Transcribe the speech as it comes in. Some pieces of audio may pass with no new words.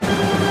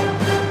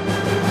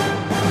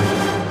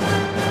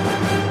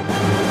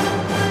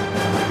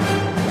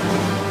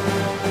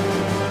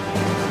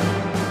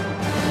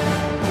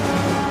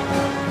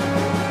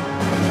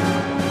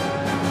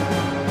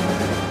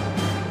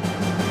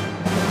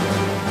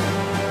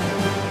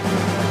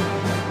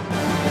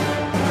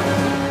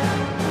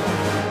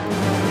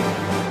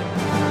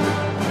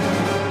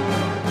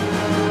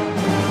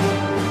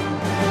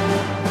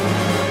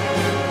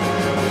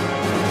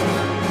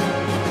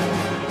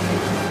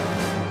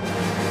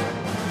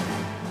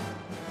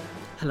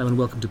Hello and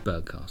welcome to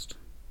Bergcast,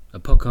 a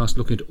podcast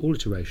looking at all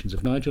iterations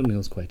of Nigel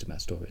Kneale's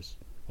Quatermass stories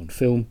on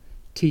film,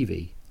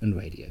 TV and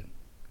radio.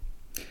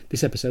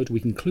 This episode we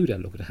conclude our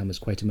look at Hammer's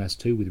Quatermass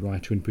 2 with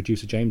writer and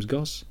producer James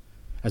Goss,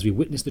 as we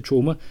witness the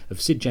trauma of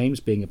Sid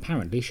James being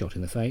apparently shot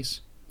in the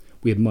face.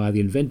 We admire the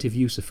inventive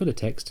use of filler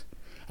text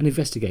and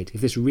investigate if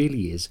this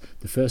really is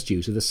the first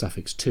use of the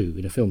suffix "to"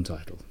 in a film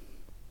title.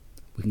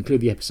 We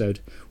conclude the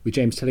episode with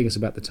James telling us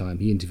about the time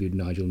he interviewed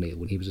Nigel Kneale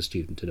when he was a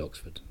student at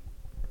Oxford.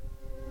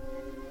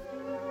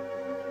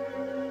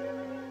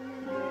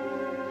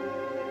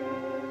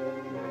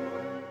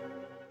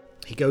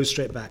 He goes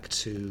straight back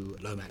to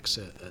Lomax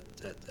at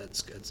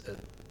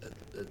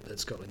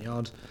Scotland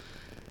Yard,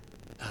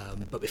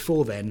 but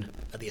before then,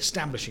 at the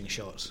establishing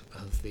shot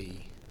of the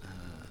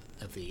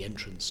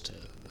entrance to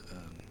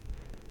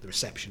the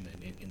reception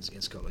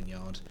in Scotland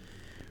Yard,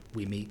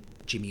 we meet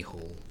Jimmy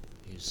Hall,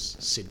 who's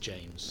Sid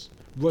James.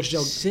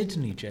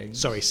 Sidney James.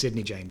 Sorry,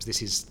 Sidney James.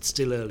 This is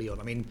still early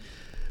on. I mean,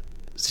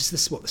 this is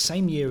the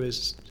same year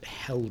as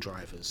Hell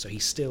Drivers, so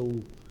he's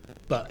still,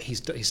 but he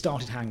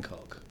started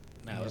Hancock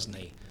now, hasn't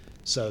he?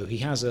 So he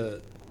has a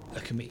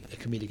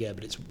comedic air,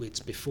 but it's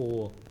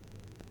before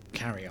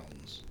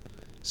Carry-Ons.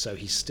 So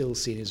he's still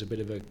seen as a bit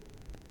of a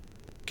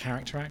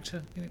character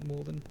actor, I think,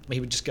 more than... I mean, he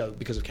would just go,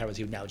 because of Carry-Ons,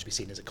 he would now just be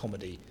seen as a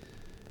comedy,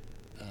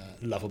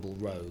 lovable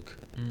rogue,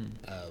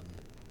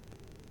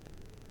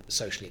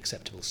 socially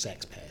acceptable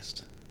sex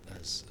pest,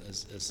 as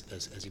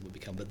he would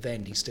become. But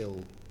then he's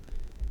still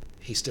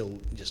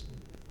just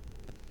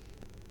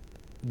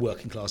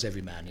working class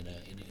everyman in a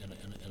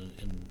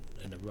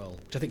role,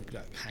 which I think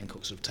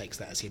Hancock sort of takes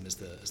that as him as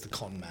the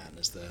con man,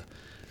 as the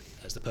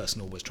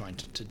person always trying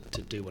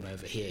to do one.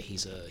 Over here,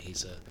 he's a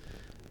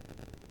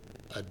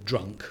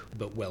drunk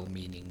but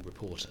well-meaning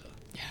reporter.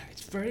 Yeah,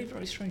 it's very,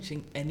 very strange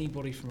seeing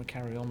anybody from a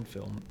Carry-On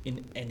film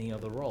in any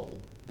other role,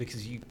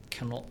 because you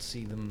cannot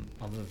see them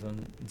other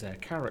than their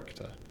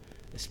character,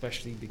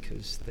 especially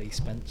because they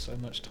spent so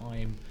much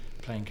time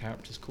playing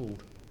characters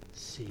called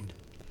Sid.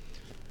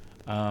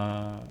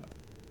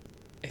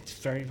 It's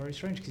very, very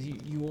strange because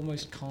you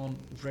almost can't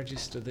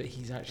register that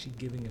he's actually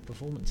giving a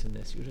performance in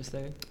this. You're just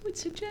there, oh,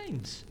 it's Sid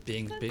James.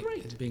 Being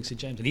Sid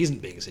James, and he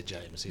isn't being Sid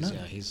James.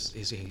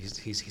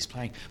 He's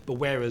playing. But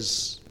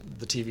whereas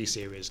the TV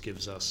series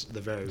gives us the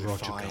very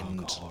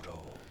refined,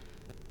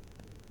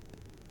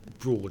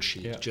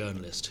 broadsheet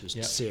journalist who's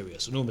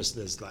serious, and almost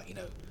there's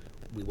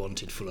we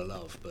wanted Full of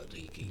Love, but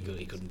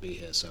he couldn't be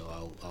here, so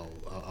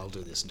I'll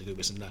do this and do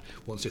this, and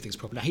wants to do things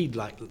properly. Now he'd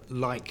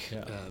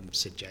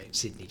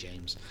Sidney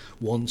James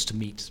wants to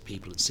meet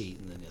people and see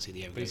the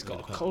area. But he's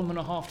got a column and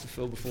a half to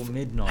fill before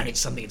midnight, and it's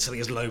something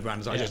as lowbrow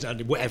as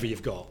whatever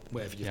you've got,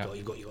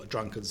 you've got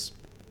drunkards,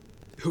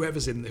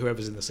 whoever's in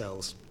the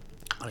cells.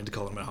 I need a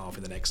column and a half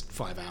in the next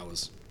 5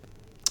 hours.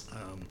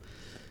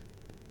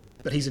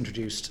 But he's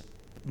introduced,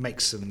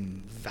 makes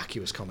some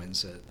vacuous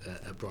comments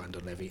at Brian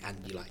Donlevy, and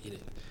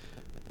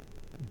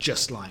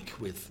just like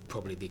with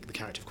probably the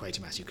character of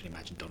Quatermass, you can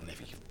imagine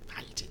Donlevy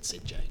hated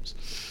Sid James.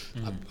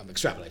 I'm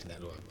extrapolating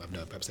that, or I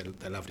know perhaps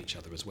they loved each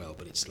other as well,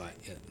 but it's like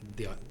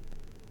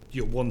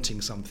you're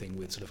wanting something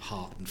with sort of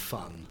heart and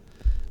fun,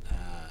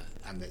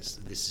 and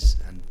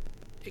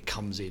it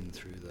comes in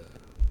through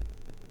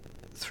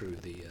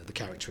the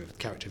character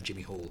of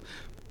Jimmy Hall,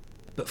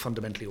 but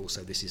fundamentally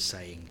also this is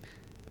saying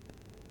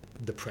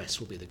the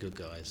press will be the good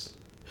guys.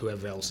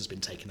 Whoever else has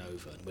been taken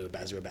over, and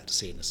as we're about to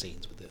see in the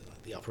scenes with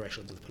the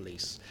operations of the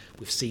police,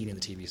 we've seen in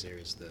the TV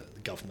series the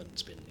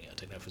government's been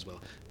taken over as well.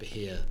 But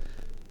here,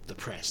 the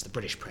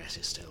British press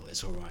is still,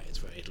 it's all right.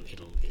 It's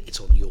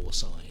on your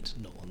side,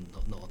 not on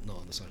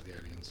the side of the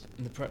aliens.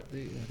 And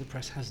the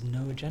press has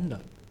no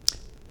agenda.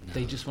 No.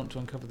 They just want to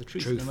uncover the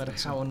truth, no matter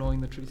how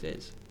annoying the truth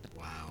is.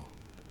 Wow.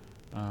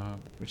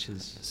 Which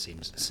is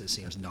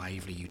seems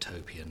naively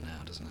utopian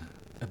now, doesn't it?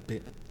 A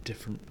bit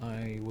different.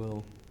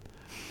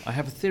 I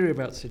have a theory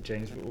about Sid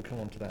James, but we'll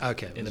come on to that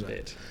in a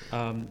bit.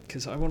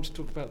 Because I want to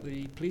talk about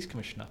the police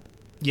commissioner.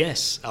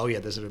 Yes. Oh, yeah.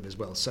 There's a room as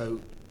well.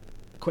 So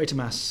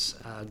Quatermass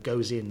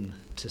goes in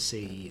to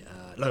see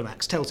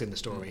Lomax, tells him the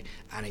story,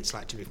 and it's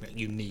like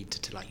you need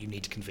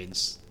to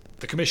convince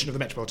the Commissioner of the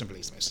Metropolitan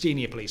Police, the most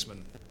senior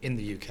policeman in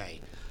the UK,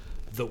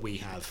 that we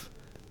have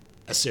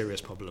a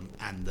serious problem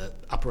and that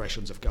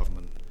operations of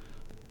government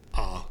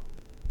are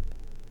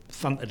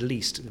at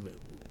least,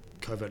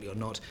 covertly or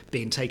not,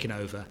 being taken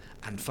over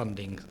and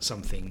funding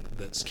something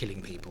that's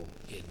killing people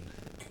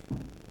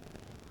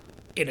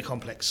in a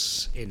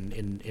complex in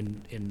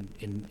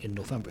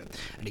Northumbria.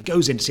 And he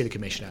goes in to see the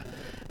commissioner,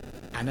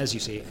 and as you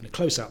see in a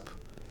close-up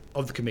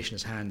of the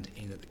commissioner's hand,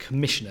 the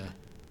commissioner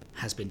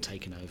has been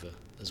taken over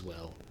as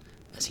well,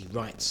 as he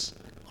writes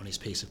on his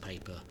piece of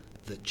paper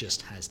that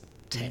just has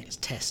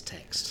test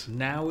text.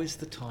 Now is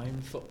the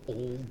time for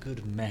all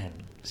good men.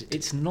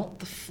 It's not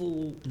the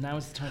full, now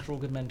is the time for all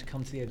good men to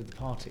come to the aid of the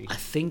party. I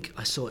think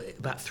I saw it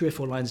about 3 or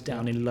 4 lines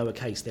down in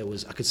lowercase,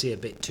 I could see a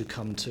bit to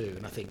come to,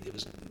 and I think it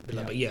was but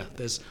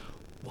there's,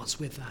 what's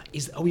with that?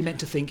 Are we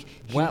meant to think,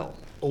 all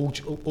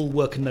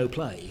work and no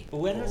play?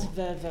 When I was a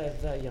very, very,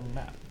 very young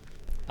man,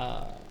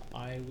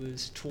 I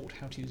was taught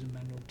how to use a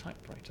manual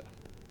typewriter.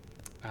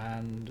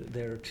 And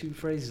there are two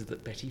phrases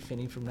that Betty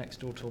Finney from next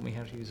door taught me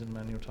how to use a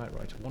manual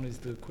typewriter. One is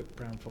the quick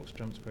brown fox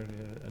jumps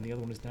earlier, and the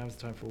other one is now is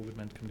the time for all good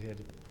men to come to the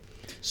head.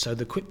 So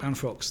the quick brown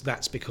fox,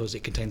 that's because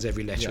it contains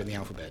every letter in the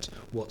alphabet.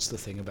 What's the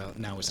thing about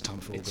now is the time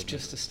for all good men? It's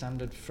just a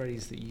standard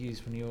phrase that you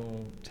use when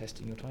you're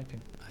testing your typing.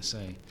 I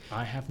see.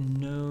 I have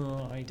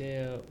no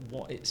idea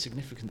what its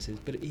significance is,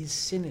 but it is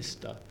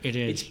sinister. It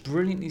is. It's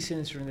brilliantly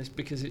sinister in this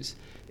because it's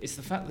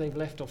the fact that they've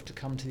left off to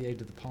come to the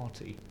aid of the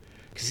party.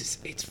 Because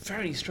it's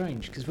very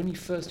strange, because when you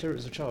first hear it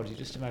as a child, you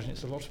just imagine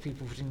it's a lot of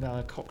people putting down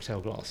their cocktail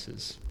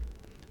glasses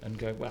and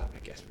going, well, I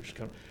guess we should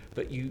come.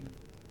 But you,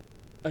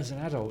 as an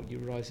adult, you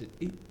realise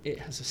it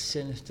has a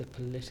sinister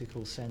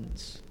political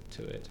sense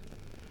to it.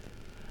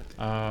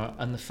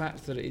 And the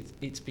fact that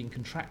it's been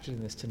contracted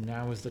in this to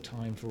now is the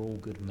time for all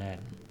good men.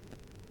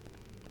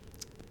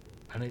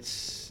 And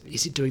is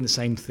it doing the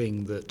same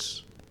thing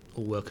that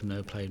All Work and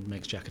No Play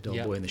makes Jack a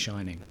dull boy in The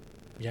Shining?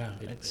 Yeah,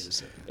 it's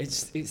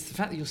the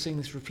fact that you're seeing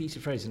this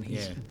repeated phrase, and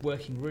he's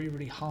working really,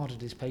 really hard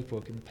at his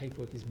paperwork, and the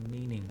paperwork is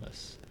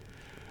meaningless.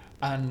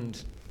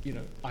 And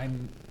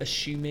I'm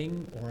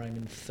assuming, or I'm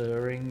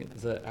inferring,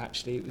 that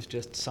actually it was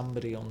just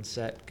somebody on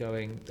set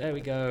going, "There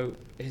we go,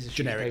 here's a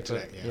sheet of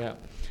paper." Yeah,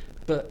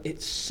 but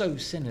it's so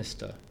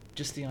sinister.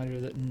 Just the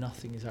idea that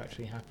nothing is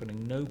actually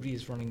happening, nobody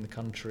is running the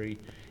country,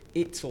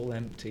 it's all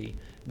empty.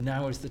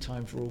 Now is the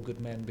time for all good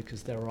men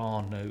because there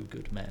are no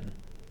good men.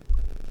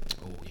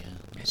 Oh yeah,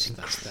 that's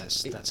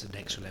an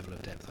extra level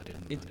of depth I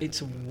didn't.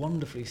 It's a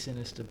wonderfly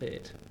sinister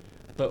bit,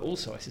 but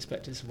also I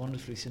suspect it's a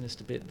wonderfully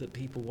sinister bit that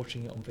people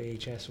watching it on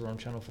VHS or on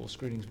Channel 4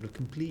 screenings would have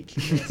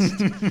completely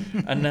missed.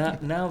 And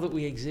now that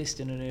we exist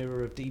in an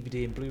era of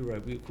DVD and Blu-ray,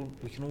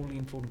 we can all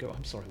lean forward and go,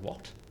 "I'm sorry,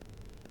 what?"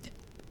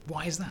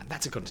 Why is that?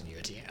 That's a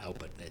continuity. Oh,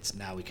 but it's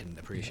now we can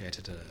appreciate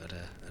it at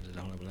a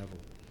whole other level.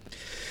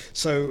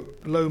 So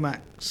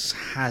Lomax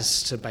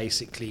has to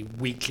basically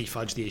weakly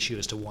fudge the issue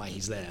as to why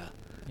he's there.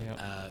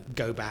 Yeah.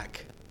 Go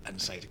back and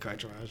say to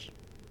Quatermass,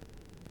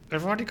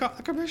 "They've already got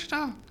the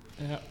commissioner."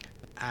 Yeah.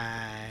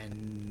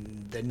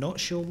 And they're not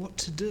sure what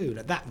to do. And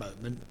at that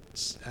moment,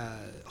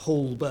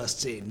 Hall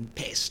bursts in,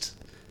 pissed,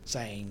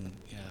 saying,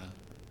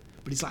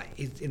 but he's like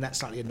in that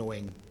slightly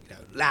annoying,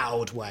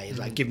 loud way. He's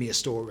like, "Give me a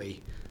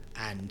story."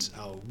 And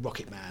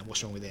Rocket Man,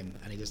 what's wrong with him?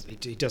 And he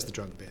does the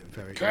drunk bit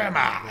very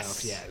well.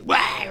 Yeah,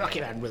 way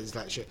Rocket Man was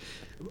like shit.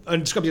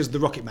 And described as the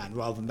Rocket Man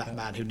rather than that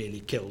man who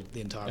nearly killed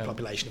the entire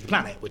population of the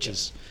planet, which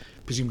is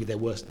presumably there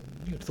were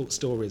thought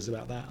stories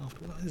about that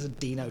after. Well, there's a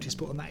D notice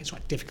put on that. It's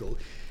quite difficult.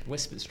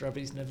 Westminster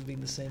Abbey's never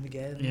been the same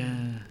again.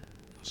 Yeah.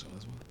 So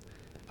as well.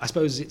 I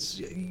suppose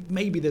it's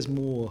maybe there's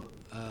more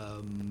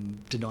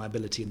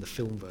deniability in the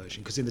film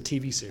version, because in the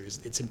TV series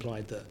it's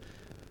implied that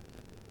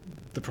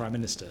the Prime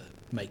Minister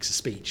makes a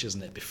speech,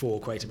 isn't it, before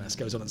Quatermass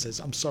goes on and says,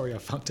 "I'm sorry I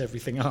fucked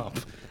everything up,"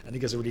 and he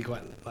goes a really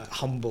quite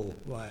humble,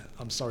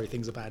 "I'm sorry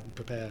things are bad,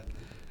 prepare."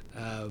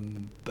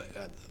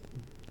 But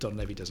Don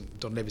Levy's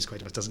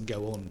Quatermass doesn't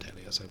go on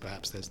telling us, so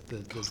perhaps there's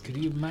could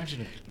you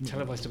imagine a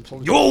televised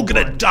apology? "You're all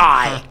gonna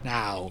die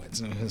now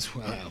as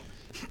well.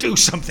 Do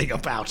something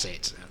about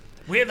it."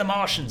 We're the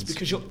Martians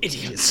because you're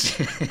idiots.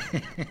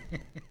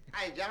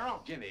 Hey,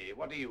 General. Jimmy,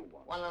 what do you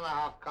want?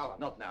 1.5 column.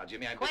 Not now,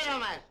 Jimmy. I'm busy.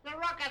 Quatermass, the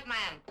Rocket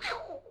Man.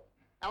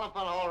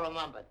 Elephant Hall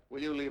remembered.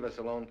 Will you leave us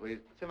alone, please?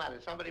 What's the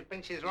matter? Somebody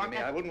pinch his rocket?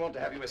 Jimmy, I wouldn't want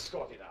to have you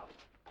escorted out.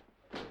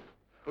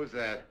 Who's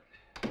that?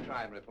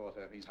 Crime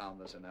reporter. He's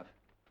harmless enough.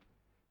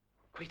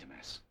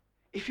 Quatermass,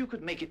 if you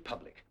could make it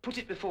public, put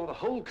it before the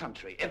whole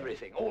country,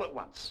 everything, all at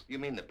once. You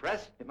mean the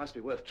press? It must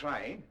be worth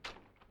trying.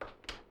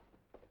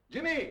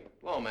 Jimmy!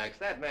 Lomax,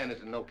 that man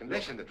is in no condition.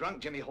 Listen, the drunk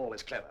Jimmy Hall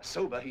is clever.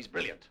 Sober, he's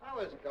brilliant. I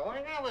was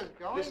going.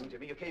 Listen,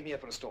 Jimmy, you came here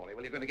for a story.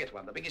 Well, you're going to get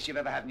one, the biggest you've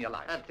ever had in your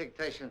life. At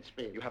dictation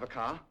speed. You have a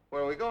car?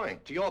 Where are we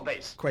going? To your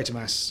base.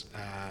 Quatermass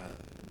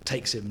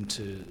takes him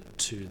to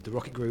the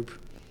rocket group,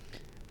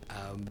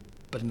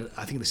 but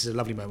I think this is a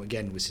lovely moment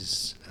again. Which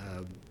is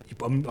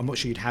I'm not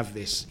sure you'd have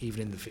this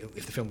even in the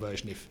film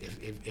version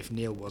if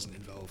Neil wasn't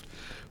involved.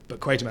 But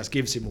Quatermass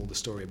gives him all the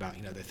story about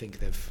they think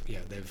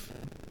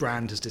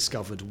Brand has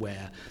discovered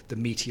where the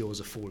meteors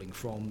are falling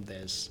from.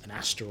 There's an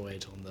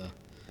asteroid on the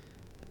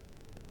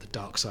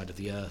dark side of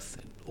the Earth,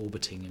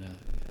 orbiting in I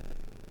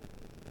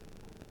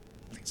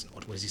think it's an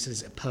odd. What does he say?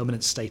 Is it a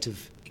permanent state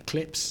of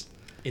eclipse?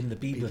 In the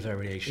Bieber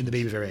variation. In the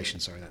Bieber variation,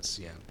 sorry, that's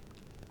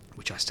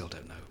which I still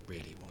don't know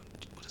really what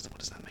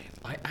does that mean.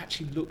 I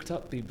actually looked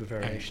up Bieber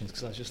variations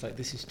because I was just like,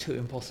 this is too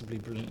impossibly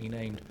brilliantly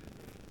named.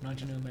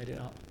 Nigel Neal made it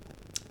up.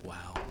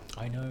 Wow,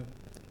 I know.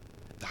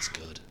 that's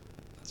good.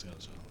 That's good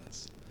as well.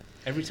 That's...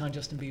 Every time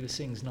Justin Bieber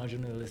sings, Nigel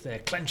Neal is there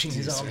clenching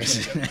his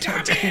arms. Do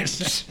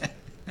it!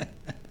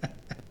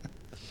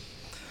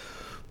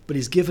 But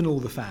he's given all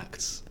the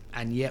facts,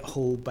 and yet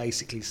Hall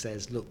basically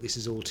says, "Look, this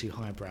is all too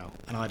highbrow,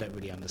 and I don't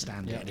really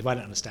understand it. And if I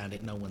don't understand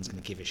it, no one's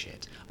going to give a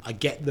shit. I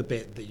get the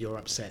bit that you're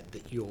upset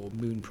that your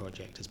moon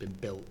project has been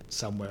built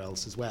somewhere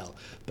else as well,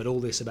 but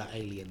all this about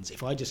aliens,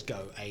 if I just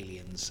go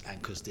aliens,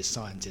 and because this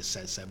scientist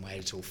says so, my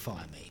editor will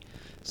fire me.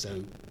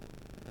 So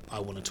I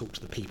want to talk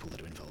to the people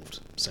that are involved.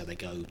 So they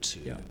go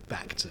to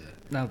back to.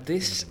 Now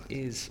this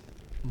is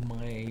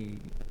my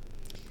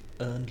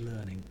earned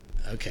learning.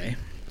 Okay.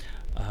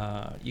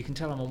 You can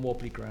tell I'm on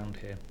wobbly ground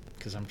here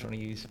because I'm trying to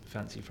use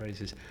fancy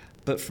phrases.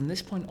 But from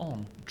this point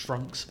on,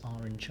 drunks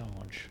are in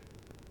charge.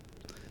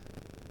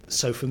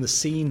 So from the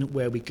scene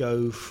where we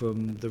go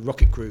from the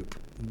Rocket Group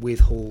with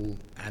Hall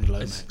and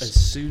Lomax. As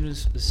soon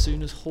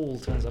as Hall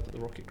turns up at the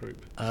Rocket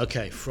Group.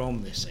 Okay,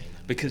 from this scene.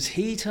 Because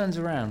he turns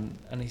around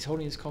and he's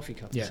holding his coffee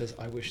cup Yeah. and says,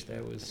 "I wish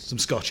there was Some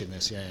scotch in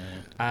this, yeah.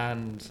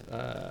 And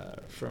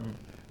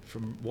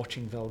from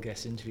watching Val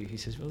Guest's interview, he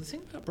says, "Well, the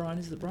thing about Brian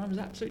is that Brian was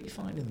absolutely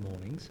fine in the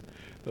mornings,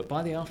 but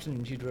by the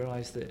afternoons you'd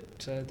realise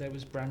that there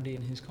was brandy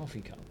in his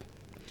coffee cup."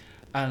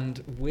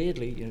 And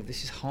weirdly,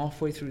 this is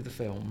halfway through the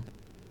film,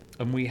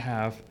 and we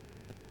have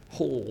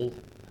Hall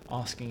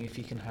asking if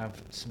he can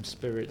have some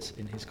spirits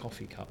in his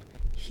coffee cup.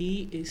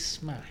 He is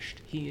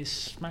smashed. He is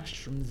smashed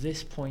from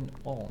this point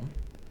on,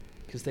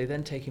 because they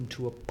then take him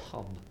to a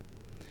pub,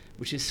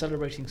 which is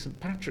celebrating St.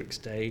 Patrick's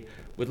Day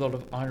with a lot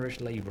of Irish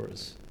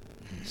labourers.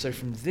 So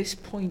from this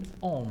point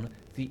on,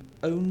 the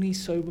only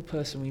sober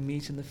person we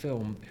meet in the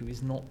film who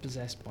is not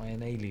possessed by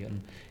an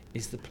alien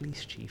is the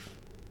police chief.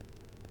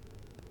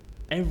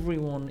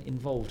 Everyone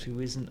involved who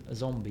isn't a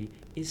zombie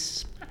is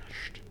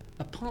smashed,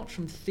 apart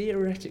from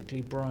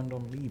theoretically Brian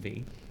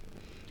Donlevy,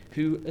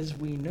 who, as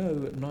we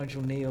know,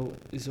 Nigel Neal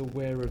is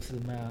aware of the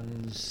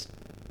man's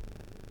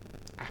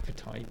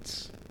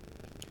appetites.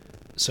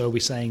 So are we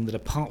saying that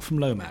apart from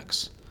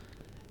Lomax,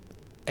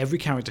 every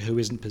character who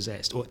isn't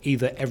possessed, or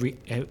either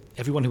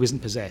everyone who isn't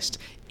possessed,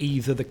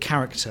 either the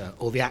character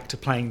or the actor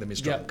playing them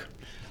is drunk? Yep.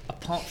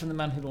 Apart from the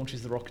man who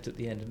launches the rocket at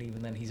the end, and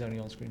even then he's only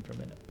on screen for a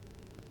minute.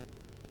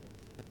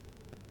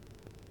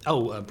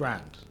 Oh,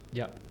 Brand.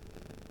 Yep.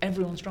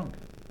 Everyone's drunk.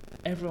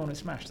 Everyone is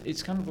smashed.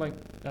 It's kind of like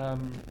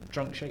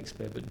drunk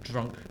Shakespeare, but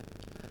drunk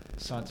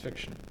science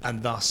fiction.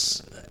 And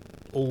thus,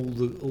 all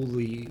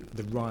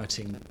the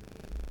rioting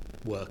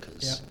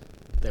workers,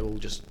 they're all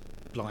just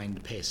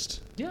blind pissed.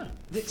 Yeah,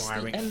 it's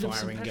Firing the end of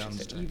St. Patrick's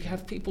guns. Day. You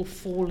have people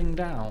falling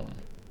down.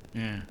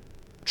 Yeah.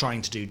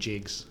 Trying to do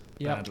jigs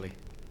badly.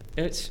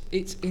 It's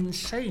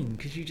insane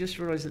because you just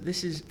realise that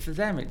this is, for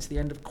them, it's the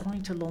end of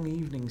quite a long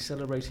evening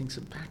celebrating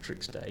St.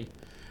 Patrick's Day,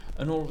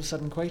 and all of a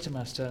sudden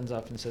Quatermass turns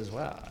up and says,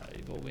 "Well,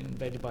 you've all been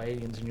invaded by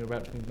aliens and you're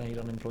about to be made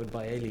unemployed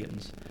by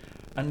aliens."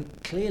 And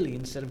clearly,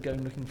 instead of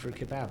going looking for a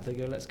kebab, they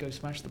go, "Let's go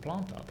smash the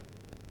plant up."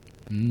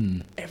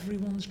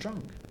 Everyone's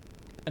drunk.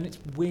 And it's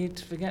weird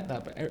to forget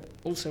that, but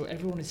also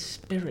everyone is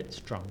spirits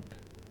drunk.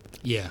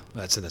 Yeah,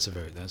 that's a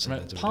very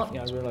Partly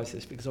I realise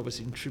this because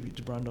obviously in tribute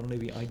to Brian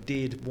Donlevy, I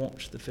did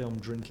watch the film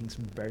drinking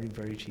some very,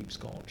 very cheap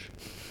scotch.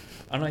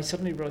 And I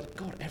suddenly realised,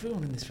 God,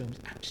 everyone in this film is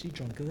actually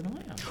drunker than I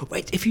am.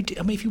 Wait, if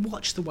you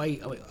watch the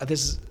way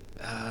there's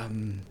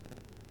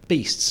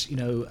Beasts,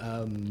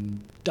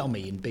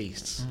 Dummy in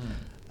Beasts.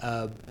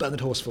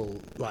 Bernard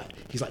Horsfall,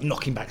 he's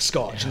knocking back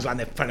scotch, and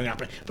they're phoning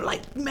up,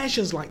 but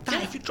measures like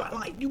that, if you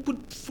try, you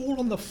would fall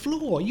on the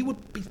floor, you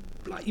would be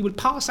you would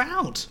pass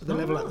out at the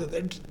level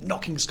they're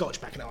knocking scotch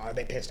back, and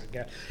they're pissed.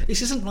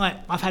 This isn't like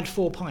I've had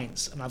 4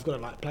 pints and I've got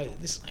to play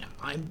this.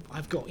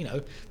 I've got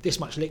this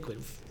much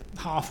liquid,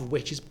 half of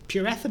which is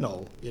pure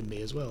ethanol in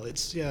me as well.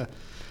 It's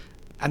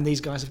and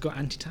these guys have got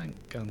anti-tank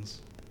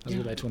guns, as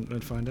we later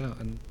on find out,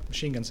 and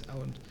machine guns.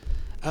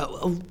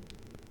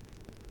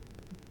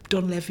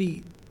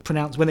 Donlevy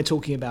pronounce when they're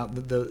talking about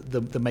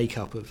the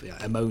makeup of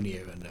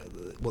ammonia and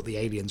what the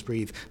aliens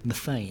breathe,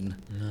 methane.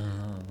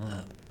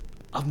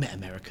 I've met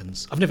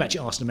Americans. I've never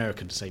actually asked an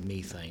American to say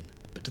methane,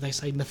 but do they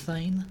say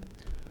methane?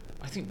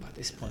 I think by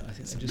this point,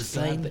 they're just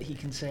glad that he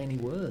can say any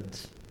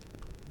words.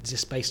 Is this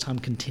space-time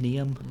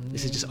continuum?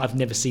 This is just I've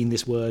never seen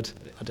this word.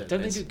 I don't know.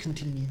 They do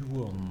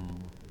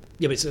continuum?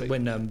 Yeah, but it's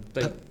when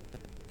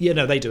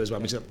they do as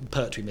well. It's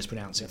Pertwee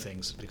mispronouncing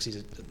things because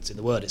it's in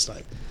the word. It's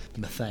like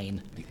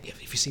methane.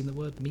 Have you seen the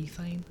word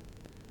methane?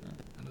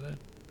 I don't know.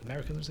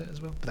 Americans say it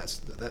as well. But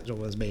that's not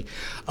as me.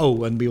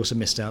 Oh, and we also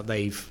missed out.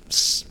 They've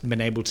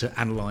been able to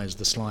analyse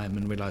the slime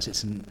and realise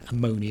it's an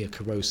ammonia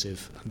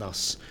corrosive, and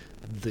thus,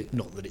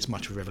 not that it's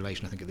much of a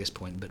revelation, I think, at this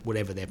point, but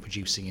whatever they're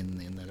producing in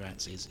the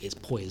rats is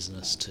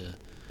poisonous to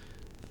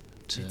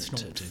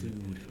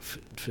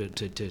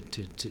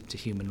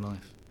human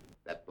life.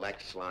 That black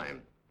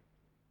slime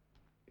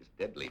is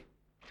deadly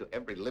to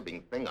every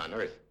living thing on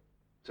Earth.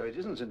 So it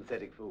isn't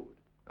synthetic food?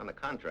 On the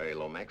contrary,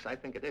 Lomax, I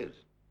think it is.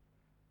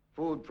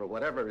 Food for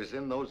whatever is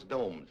in those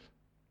domes.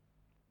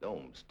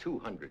 Domes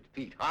 200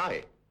 feet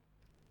high.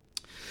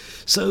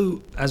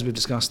 So, as we've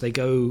discussed, they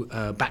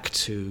go back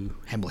to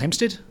Hemel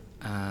Hempstead,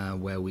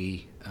 where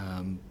we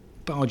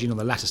barge in on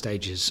the latter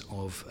stages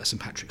of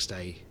St. Patrick's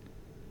Day,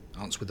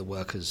 dance with the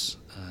workers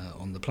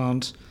on the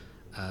plant.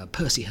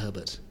 Percy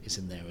Herbert is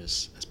in there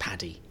as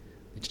Paddy,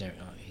 the generic.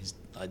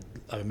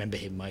 I remember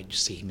him. I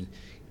just see him.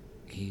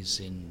 He's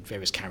in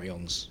various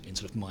carry-ons in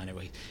sort of minor.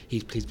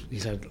 He's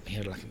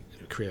had like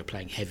a career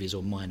playing heavies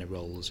or minor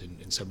roles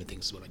in so many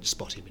things as well. I just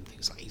spot him in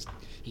things like he's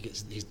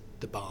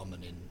the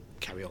barman in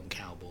Carry On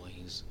Cowboy.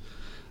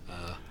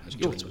 As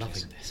You're John's loving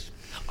case. this.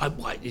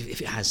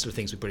 If it has sort of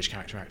things with British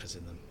character actors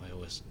in them, I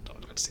always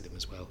like to see them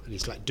as well. And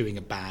it's like doing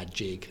a bad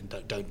jig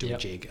and don't do a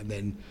jig, and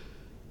then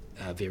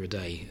Vera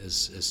Day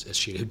as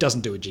Sheila, who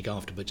doesn't do a jig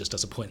after, but just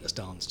does a pointless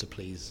dance to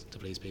please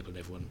people, and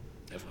everyone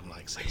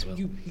likes it as well.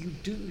 You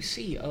do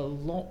see a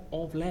lot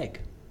of leg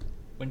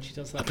when she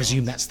does that. I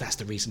presume dance. that's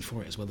the reason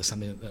for it as well. There's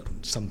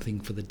something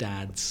for the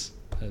dads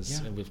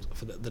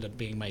that are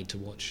being made to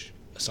watch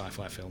a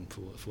sci-fi film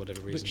for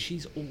whatever reason. But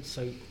she's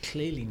also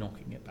clearly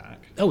knocking it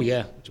back. Oh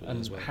yeah, And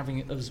as well. having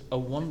it as a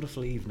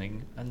wonderful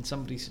evening, and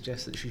somebody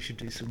suggests that she should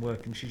do some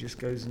work, and she just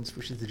goes and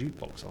switches the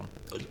jukebox on.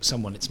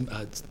 Someone, it's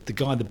the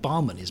guy, the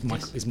barman is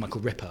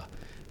Michael Ripper,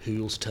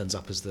 who also turns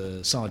up as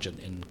the sergeant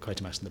in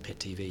Quatermass and the Pit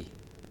TV.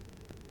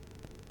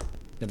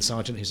 Now the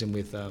sergeant who's in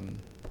with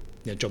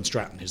John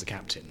Stratton, who's the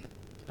captain.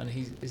 And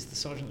is the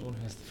sergeant the one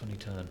who has the funny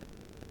turn?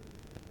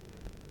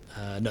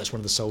 No, it's one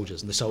of the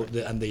soldiers, and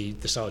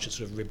the sergeant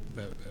sort of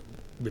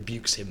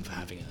rebukes him for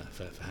having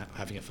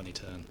a funny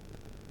turn.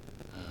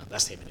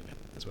 That's him anyway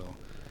as well.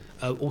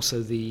 Also,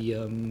 is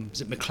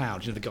it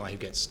McLeod? The guy who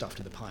gets stuffed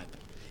in the pipe,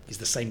 is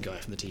the same guy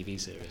from the TV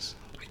series.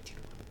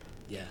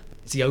 Yeah,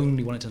 it's the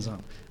only one that turns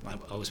up. I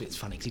always think it's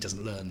funny because he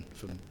doesn't learn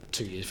from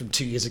 2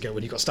 years ago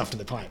when he got stuffed in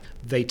the pipe.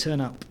 They turn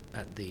up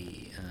at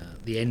the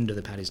end of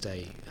the Paddy's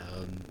Day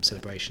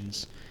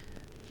celebrations.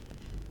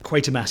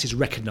 Quatermass is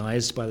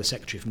recognised by the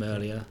secretary from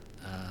earlier,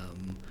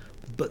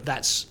 but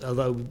that's,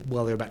 although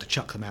while they're about to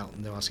chuck them out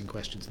and they're asking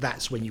questions,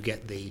 that's when you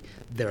get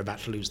they're about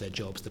to lose their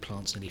jobs, the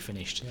plant's nearly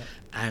finished,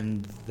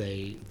 and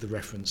the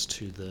reference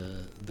to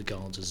the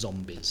guards as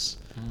zombies,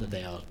 that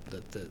they are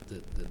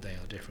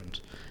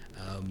different.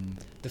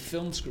 The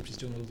film script is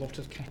doing a lot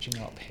of catching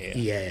up here.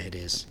 Yeah, it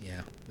is.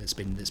 Yeah, it's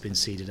been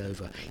seeded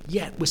over.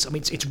 Yeah,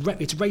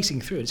 it's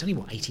racing through. It's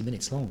only 80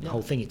 minutes long. The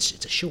whole thing.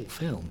 It's a short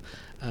film,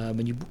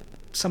 and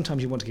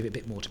sometimes you want to give it a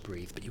bit more to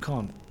breathe, but you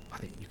can't. I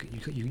think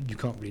you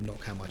can't really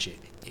knock how much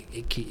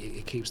it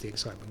keeps the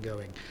excitement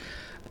going.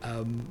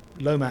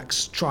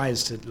 Lomax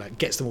tries to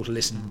gets them all to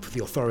listen for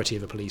the authority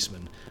of a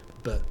policeman,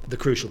 but the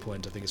crucial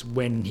point, I think, is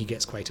when he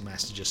gets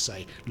Quatermass to just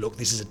say, "Look,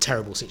 this is a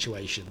terrible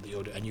situation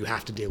and you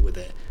have to deal with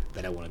it."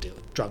 They don't want to deal.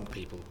 Drunk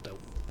people don't.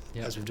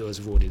 Yeah. As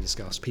we've already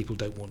discussed, people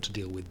don't want to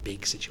deal with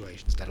big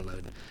situations, let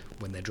alone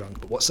when they're drunk.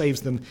 But what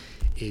saves them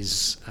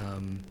is.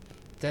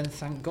 Then,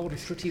 thank God, a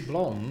pretty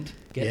blonde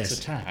gets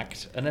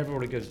attacked, and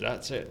everybody goes,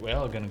 "That's it. We're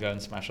going to go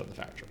and smash up the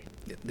factory."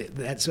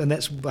 That's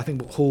I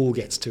think what Hall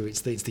gets to.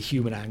 It's the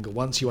human angle.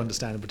 Once you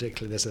understand, in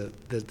particular,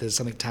 there's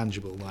something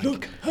tangible like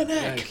look, her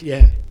neck.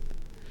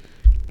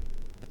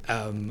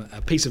 A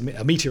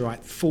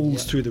meteorite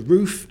falls through the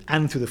roof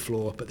and through the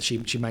floor, but she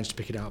managed to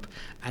pick it up.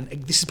 And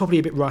this is probably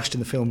a bit rushed in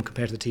the film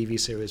compared to the TV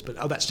series, but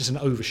that's just an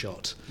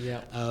overshot.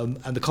 Yeah.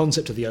 And the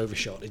concept of the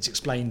overshot, it's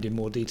explained in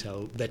more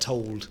detail. They're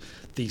told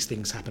these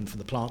things happen from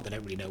the plant. They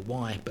don't really know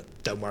why, but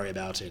don't worry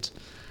about it.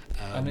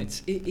 And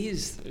it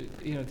is,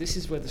 this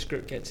is where the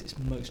script gets its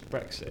most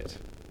Brexit,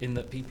 in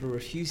that people are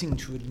refusing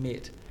to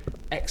admit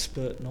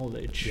expert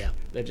knowledge. Yeah.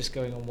 They're just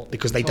going on what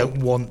because they're they told.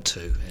 don't want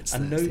to.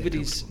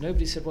 Nobody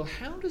said, well,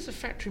 how does a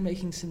factory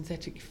making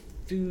synthetic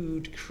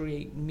food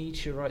create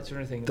meteorites or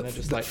anything? And they're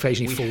just that like,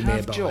 occasionally we fall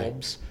have nearby.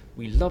 jobs,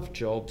 we love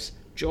jobs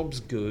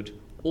good,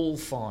 all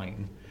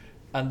fine.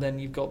 And then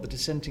you've got the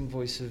dissenting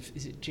voice of,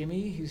 is it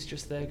Jimmy, who's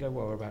just there going,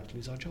 well, we're about to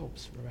lose our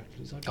jobs.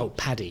 Oh,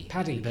 Paddy.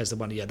 There's the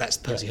one, that's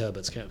Percy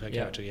Herbert's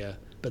character, yeah.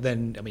 But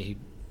then,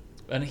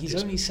 he's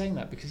only saying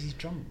that because he's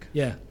drunk.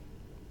 Yeah.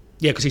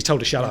 Yeah, because he's told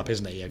to shut up,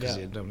 isn't he? Yeah, because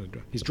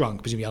he's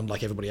drunk, presumably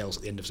unlike everybody else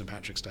at the end of St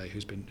Patrick's Day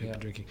who's been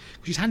drinking.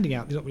 Because he's handing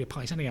out, he's not really a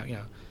pie, he's handing out,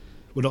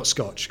 well, not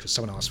scotch, because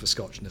someone asked for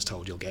scotch and is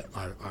told you'll get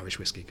Irish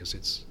whiskey because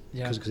it's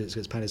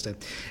Paddy's Day.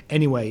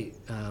 Anyway,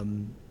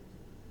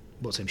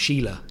 what's her name?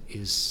 Sheila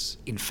is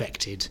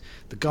infected.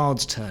 The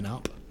guards turn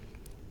up.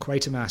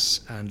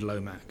 Quatermass and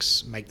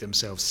Lomax make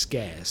themselves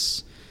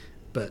scarce,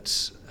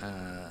 but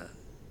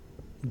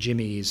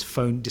Jimmy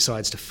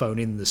decides to phone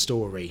in the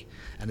story,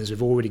 and as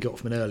we've already got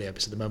from an earlier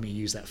episode, the moment you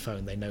use that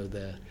phone, they know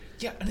they're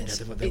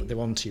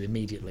on to you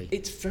immediately.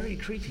 It's very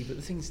creepy, but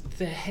the thing is,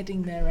 they're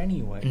heading there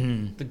anyway.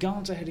 The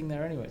guards are heading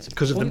there anyway.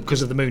 Because of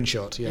the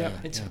moonshot.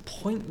 It's a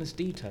pointless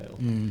detail.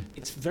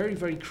 It's very,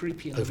 very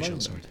creepy in the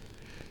moment. Sorry.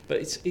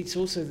 But it's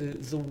also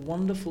the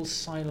wonderful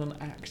silent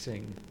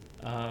acting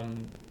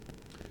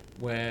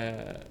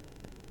where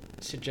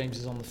Sid James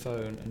is on the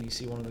phone and you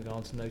see one of the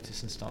guards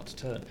notice and start to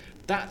turn.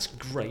 That's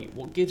great.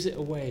 What gives it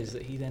away is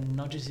that he then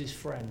nudges his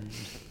friend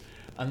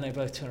and they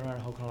both turn around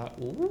and hold kind of like,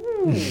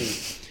 ooh.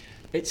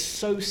 It's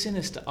so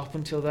sinister up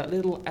until that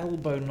little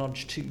elbow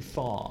nudge too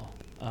far,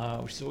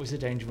 which is always a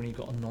danger when you've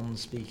got a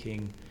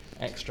non-speaking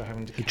extra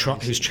having to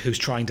who's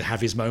trying to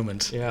have his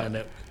moment.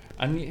 Yeah.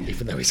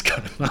 Even though he's got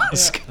a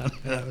mask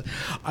on.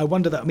 I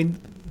wonder that,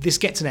 this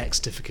gets an X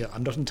certificate.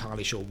 I'm not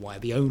entirely sure why.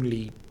 The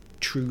only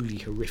truly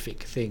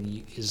horrific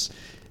thing is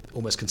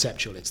almost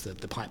conceptual. It's the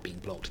pipe being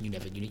blocked, and you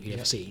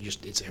never see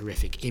it. It's a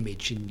horrific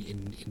image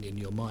in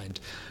your mind.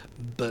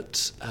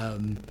 But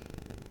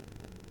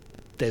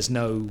there's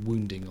no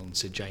wounding on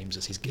Sid James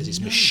as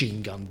his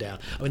machine gun down.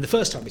 I mean, the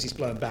first time as he's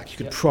blown back, you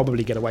could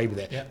probably get away with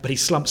it, but he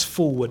slumps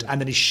forward and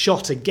then he's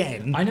shot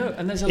again. I know,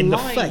 and there's a in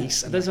line. the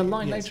face. There's a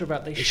line later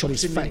about they shot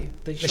his face.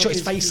 They shot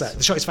his face up.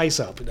 They shot his face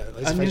up. You know,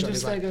 and you're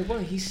just there going, well,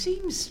 he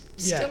seems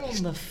still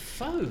on the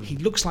phone. He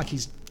looks like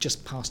he's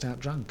just passed out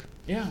drunk.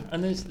 Yeah,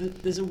 and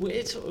there's a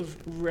weird sort of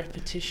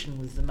repetition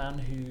with the man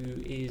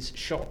who is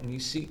shot, and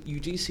you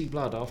do see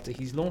blood after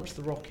he's launched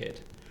the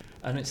rocket.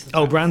 And it's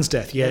the Brand's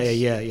death. Yeah.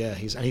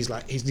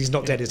 He's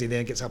not dead as he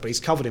then gets up, but he's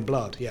covered in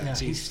blood. Yeah,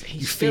 so you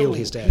feel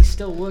his death. He's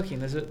still working.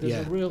 There's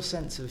a real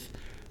sense of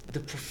the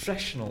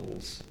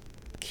professionals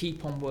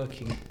keep on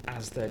working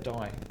as they're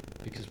dying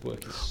because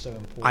work is so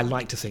important. I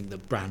like to think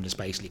that Brand has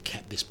basically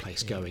kept this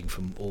place going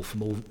from all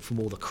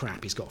the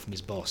crap he's got from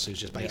his boss,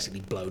 who's just basically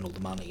blown all the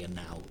money, and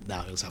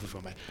now he'll suffer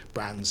from it.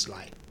 Brand's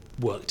like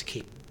worked to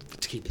keep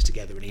this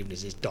together, and even in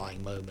his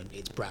dying moment,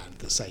 it's Brand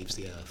that saves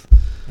the Earth.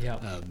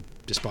 Yeah.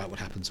 Despite what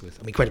happens with,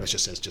 I mean, Quatermass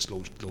just says just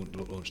launch the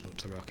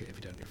rocket if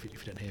you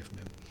don't hear from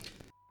him.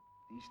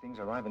 These things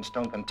arrive in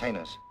stone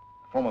containers,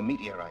 a form of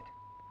meteorite.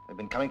 They've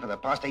been coming for the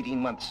past 18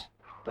 months.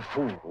 The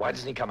fool. Why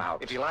doesn't he come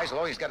out? If he lies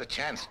low, he's got a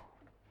chance.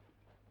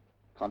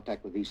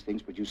 Contact with these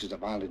things produces a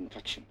violent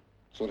infection,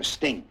 sort of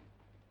sting.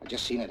 I've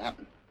just seen it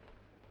happen.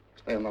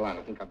 Stay on the line.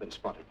 I think I've been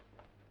spotted.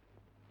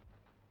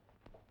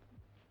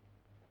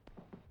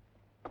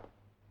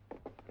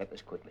 Get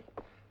this quickly.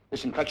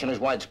 This infection is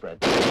widespread.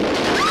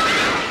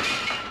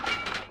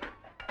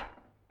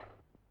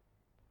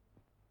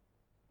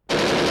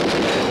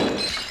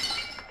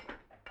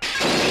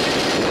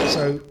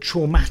 So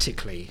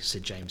traumatically,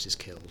 Sid James is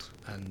killed,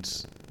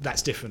 and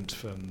that's different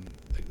from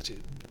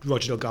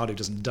Roger Delgado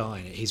doesn't die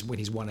in it. In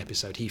his one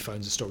episode, he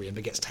phones a story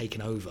and gets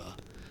taken over.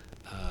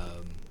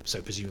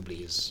 So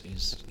presumably is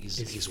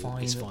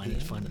fine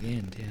at the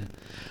end.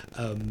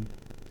 Yeah.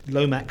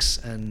 Lomax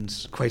and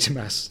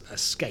Quatermass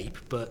escape,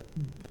 but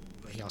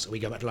he asks, "We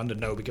go back to London?"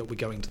 No, we're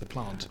going to the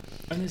plant.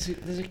 And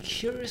there's a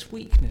curious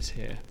weakness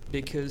here,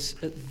 because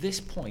at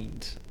this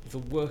point, the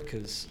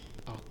workers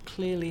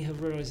clearly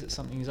have realised that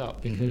something's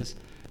up, because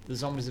the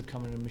zombies have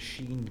come in and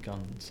machine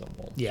gunned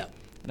someone. Yeah.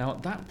 Now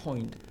at that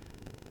point,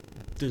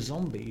 the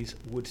zombies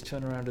would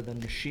turn around and then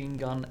machine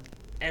gun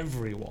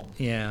everyone.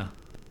 Yeah.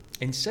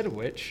 Instead of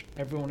which,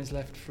 everyone is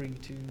left free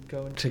to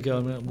go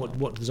and...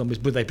 What the zombies...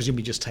 Would they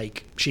presumably just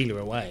take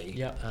Sheila away?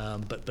 Yeah.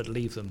 But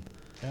leave them?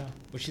 Yeah,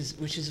 which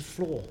is a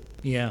flaw.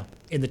 Yeah.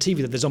 In the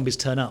TV, the zombies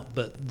turn up,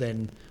 but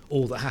then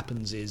all that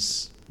happens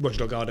is Roger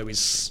Delgado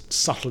is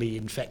subtly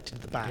infected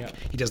at the back. Yeah.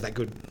 He does that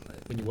good...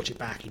 When you watch it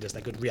back, he does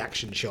that good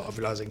reaction shot of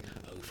realising,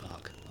 oh,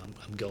 fuck,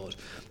 I'm God.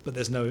 But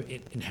there's no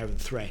inherent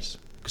threat,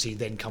 because he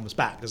then comes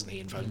back, doesn't he,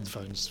 and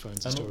phones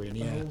the story.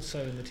 And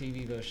also in the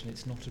TV version,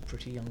 it's not a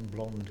pretty young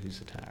blonde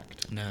who's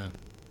attacked. No,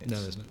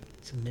 there's not.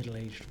 It's a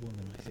middle-aged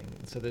woman, I think.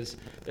 So there's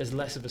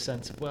less of a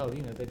sense of, well,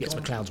 you know, they've it's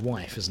McLeod's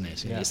wife, isn't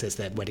it? Yeah. It's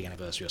their wedding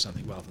anniversary or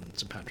something, rather than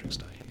St Patrick's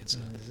Day.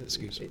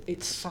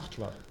 It's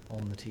subtler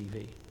on the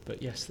TV,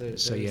 but yes,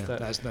 that's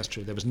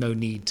true. There was no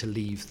need to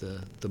leave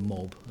the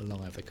mob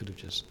alive. They could have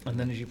just. And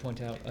then, as you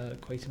point out,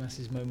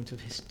 Quatermass's moment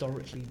of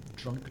historically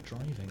drunk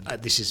driving.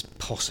 This is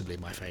possibly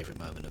my favourite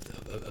moment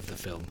of the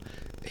film.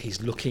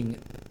 He's looking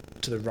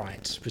to the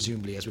right,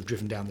 presumably as we've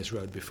driven down this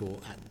road before,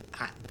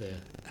 at the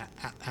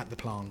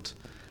plant.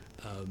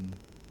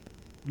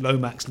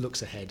 Lomax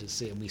looks ahead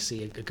and we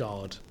see a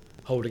guard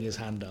holding his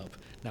hand up.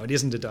 Now, it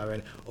isn't a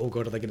direct, oh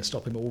God, are they going to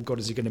stop him? Oh God,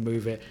 is he going to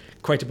move it?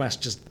 Quatermass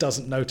just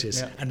doesn't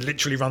notice and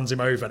literally runs him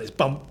over, and it's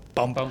bump,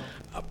 and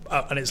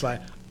it's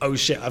like, oh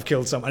shit, I've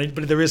killed someone.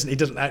 But there isn't, he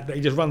doesn't,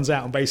 he just runs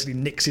out and basically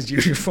nicks his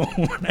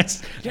uniform. And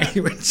it's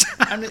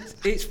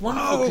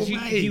wonderful, because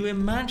you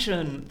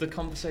imagine the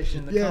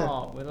conversation in the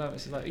car with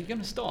Lomax. He's like, are you going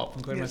to stop?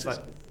 And Quatermass is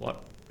like,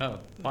 what? Oh,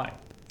 why?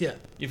 Yeah.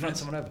 You've run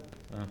someone over.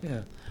 Oh.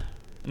 Yeah.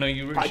 No,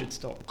 you really should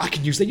stop. I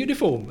can use their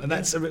uniform, and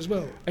that's as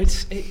well.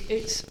 It's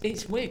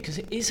weird, because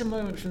it is a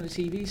moment from the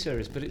TV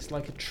series, but it's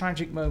like a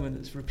tragic moment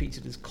that's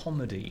repeated as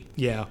comedy.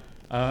 Yeah.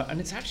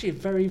 And it's actually a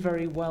very,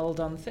 very well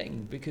done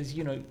thing, because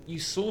you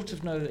sort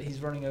of know that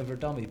he's running over a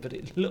dummy, but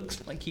it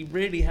looks like he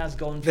really has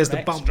gone for There's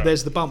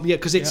the bump, yeah,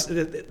 because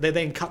they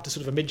then cut to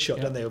sort of a mid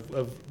shot, don't they,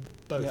 of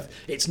both. Yeah.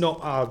 It's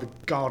not the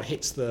guard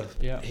hits the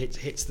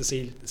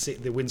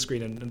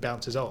windscreen and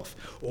bounces off,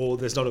 or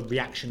there's not a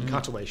reaction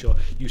cutaway shot.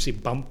 You see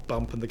bump,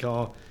 and the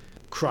car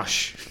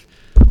crush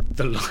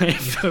the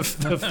life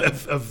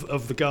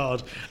of the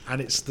guard,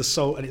 and it's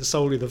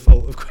solely the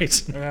fault of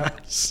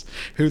Quatermass,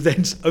 who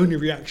then's only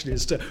reaction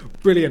is to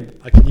brilliant.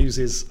 I can use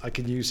his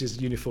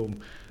uniform.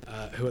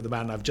 Who are the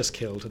man I've just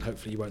killed, and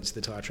hopefully you won't see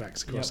the tyre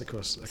tracks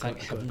across.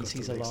 Thank heavens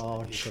he's a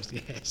large.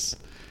 Yes.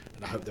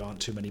 And I hope there aren't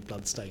too many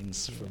blood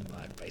stains from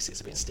basically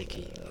it's a bit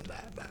sticky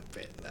that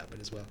bit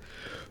as well.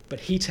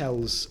 But he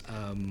tells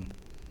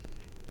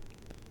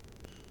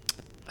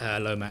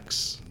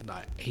Lomax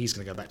he's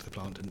going to go back to the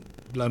plant, and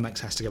Lomax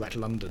has to go back to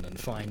London and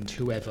find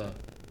whoever's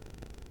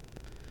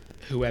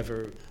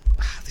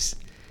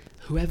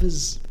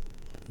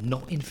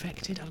not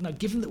infected. I don't know.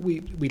 Given that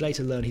we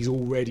later learn he's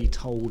already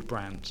told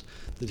Brandt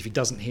that if he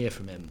doesn't hear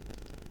from him,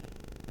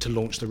 to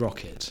launch the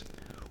rocket.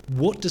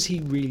 What does he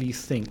really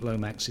think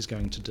Lomax is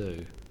going to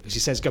do? Because he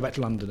says go back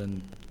to London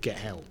and get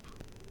help.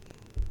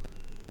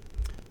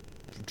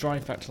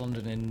 Drive back to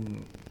London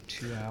in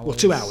 2 hours. Well,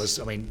 2 hours.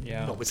 I mean,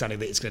 Yeah. notwithstanding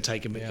that it's going to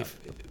take him. Yeah. If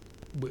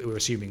we're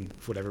assuming,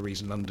 for whatever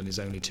reason, London is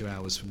only 2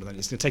 hours from London,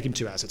 it's going to take him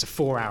 2 hours. It's a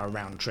 4-hour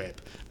round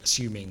trip,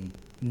 assuming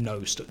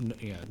no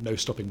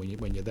stopping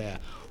when you're there.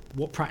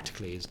 What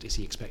practically is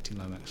he expecting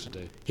Lomax to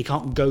do? He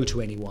can't go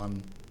to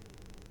anyone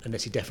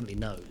unless he definitely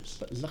knows.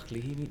 But luckily,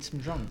 he needs some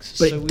drunks.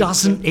 But So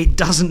it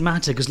doesn't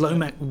matter, because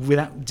Lomax,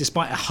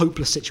 despite a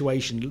hopeless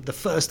situation, the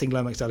first thing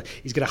Lomax does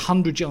is get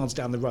 100 yards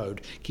down the road,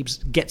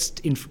 gets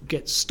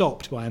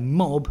stopped by a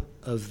mob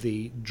of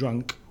the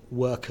drunk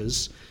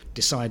workers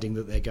deciding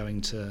that they're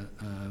going to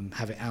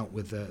have it out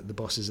with the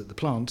bosses at the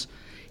plant.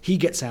 He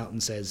gets out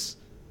and says,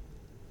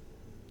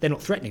 they're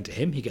not threatening to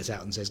him. He gets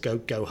out and says,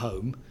 go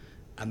home,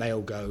 and they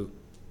all go,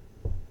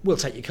 we'll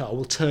take your car,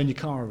 we'll turn your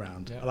car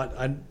around.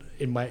 Yeah.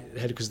 In my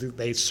head, because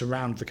they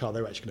surround the car,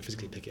 they were actually going to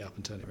physically pick it up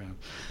and turn it around,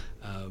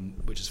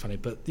 which is funny.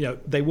 But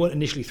they weren't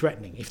initially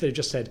threatening. If they'd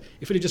just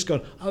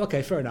gone, oh,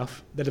 okay, fair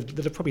enough, they'd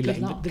have probably let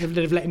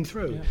him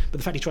through. Yeah. But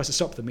the fact he tries to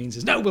stop them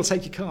means no, we'll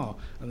take your car,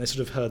 and they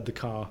sort of heard the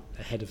car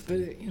ahead of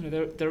them.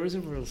 But there is a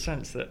real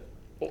sense that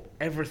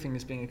everything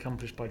is being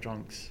accomplished by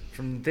drunks.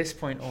 From this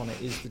point on, it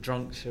is the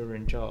drunks who are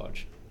in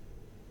charge.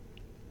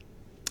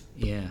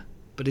 Yeah.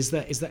 But is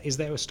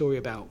there a story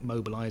about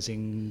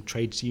mobilising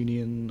trades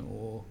union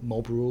or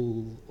mob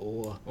rule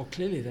or? Well,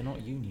 clearly they're not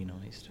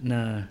unionised.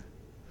 No.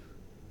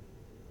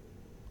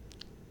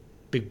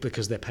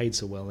 Because they're paid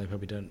so well, they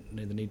probably don't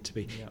know the need to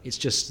be. Yeah. It's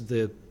just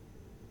the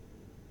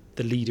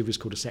leader is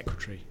called a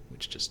secretary,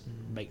 which just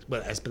makes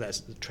but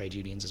that's the trade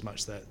unions as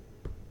much that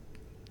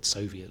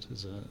Soviet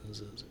as a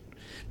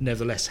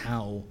nevertheless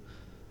how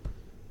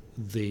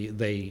the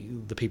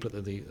people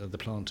at the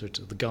plant, or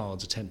the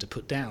guards, attempt to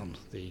put down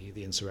the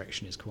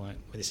insurrection is quite.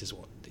 This is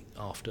what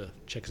after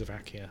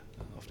Czechoslovakia.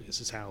 After this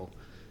is how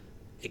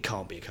it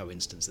can't be a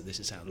coincidence that this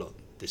is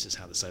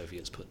how the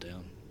Soviets put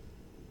down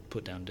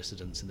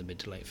dissidents in the mid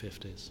to late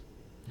 50s.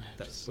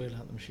 That's wheel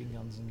out the machine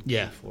guns and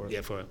Yeah, go for it.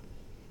 yeah, for it.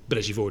 But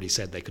as you've already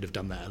said, they could have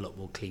done that a lot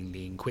more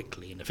cleanly and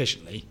quickly and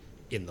efficiently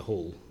in the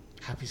hall.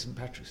 Happy St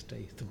Patrick's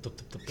Day. Thump, thump,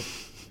 thump, thump, thump.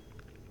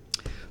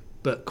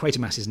 But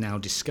Quatermass is now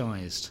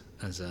disguised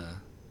as a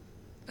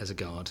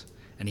guard,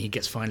 and he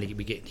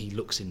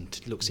looks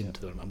into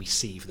them, and we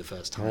see for the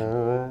first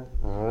time.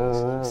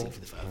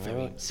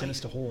 Very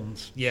Sinister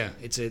horns. Yeah,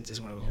 it's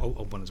one of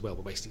odd one as well,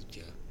 but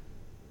basically,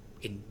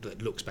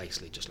 it looks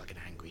basically just like an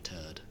angry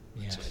turd.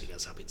 Yes. So when he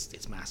goes up,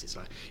 it's mass. It's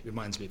like, it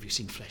reminds me, if you've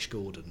seen Flesh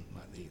Gordon,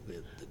 like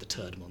the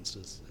turd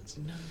monsters.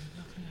 No,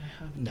 nothing I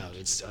haven't. No,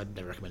 I'd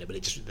never recommend it, but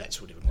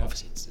that's what it.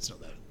 Obviously, it's not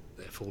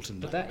their fault,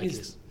 and But that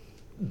is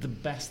the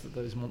best that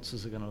those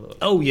monsters are going to look.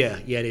 Oh yeah,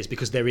 it is,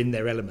 because they're in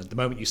their element. The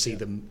moment you see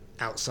them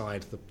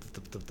outside the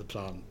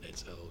plant,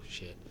 it's oh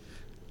shit,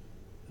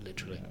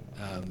 literally.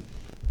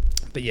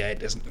 But yeah, it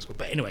doesn't.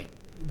 But anyway,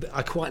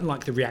 I quite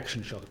like the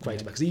reaction shot of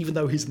Quatermass, because even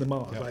though he's in the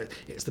mask, like,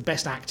 it's the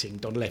best acting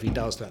Don Levy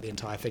does throughout the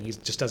entire thing. He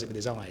just does it with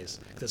his eyes.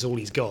 That's all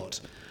he's got.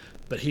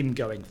 But him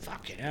going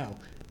fucking hell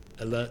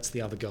alerts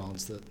the other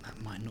guards that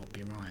might not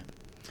be right.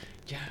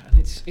 Yeah, and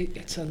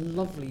it's a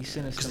lovely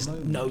sinister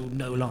moment.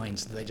 No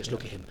lines. They just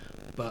look at him.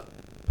 But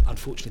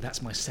unfortunately,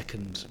 that's my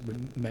second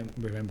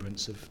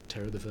remembrance of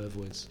Terror of the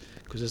Vervoids,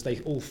 because as they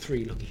all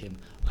three look at him,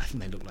 I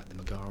think they look like the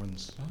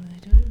Megarans. Oh, they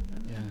do.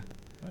 Yeah.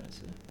 Right,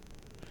 so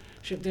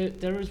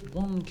there is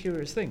one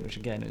curious thing, which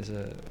again is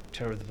a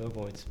Terror of the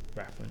Vervoids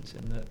reference,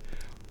 in that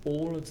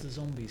all of the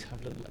zombies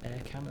have little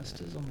air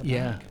canisters on the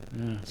back.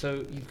 Yeah.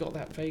 So you've got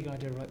that vague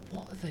idea, like,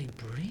 what are they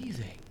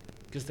breathing?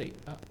 Because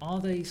are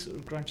they sort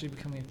of gradually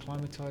becoming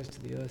acclimatized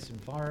to the Earth's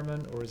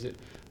environment, or is it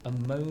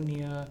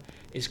ammonia?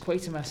 Is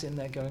Quatermass in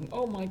there going,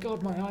 oh my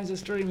god, my eyes are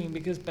streaming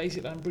because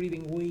basically I'm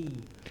breathing wee?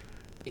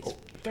 It's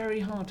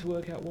very hard to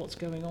work out what's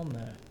going on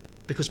there.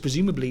 Because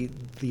presumably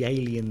the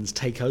aliens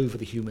take over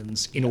the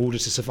humans in order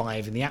to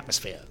survive in the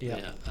atmosphere.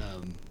 Yeah.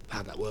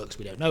 How that works,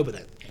 we don't know,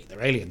 but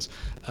they're aliens.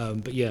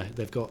 But yeah,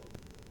 they've got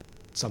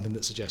something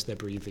that suggests they're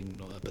breathing,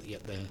 but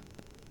yet they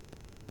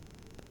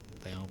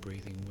are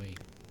breathing wee.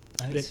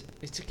 And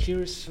it's a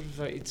curious sort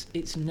of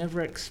it's never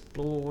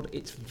explored.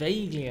 It's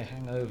vaguely a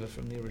hangover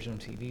from the original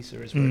TV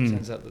series, where it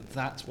turns out that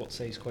that's what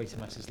saves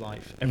Quatermass's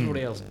life.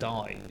 Everybody else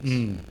dies,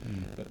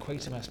 but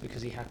Quatermass,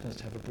 because he happens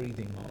to have a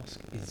breathing mask,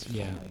 is fine.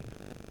 Yeah.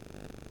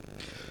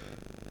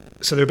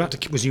 So they're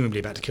presumably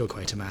about to kill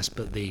Quatermass,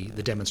 but the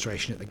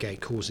demonstration at the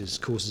gate causes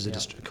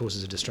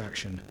a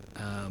distraction,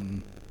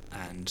 and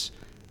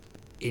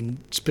in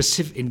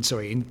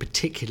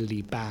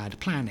particularly bad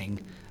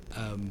planning.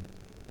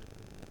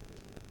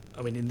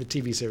 I mean, in the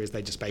TV series,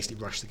 they just basically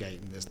rush the gate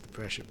and there's the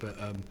pressure, but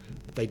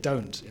they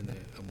don't.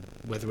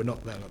 Whether or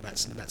not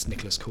that's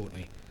Nicholas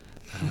Courtney,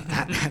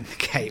 at the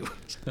gate.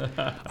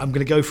 I'm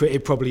going to go for it.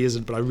 It probably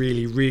isn't, but I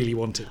really, really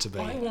want it to be.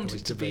 I want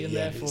it to be in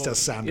there for, it does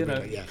sound a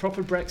bit like, yeah.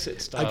 proper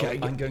Brexit style. Okay,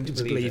 I'm going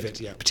to believe it.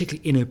 Yeah,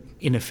 particularly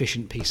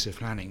inefficient piece of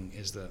planning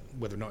is that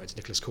whether or not it's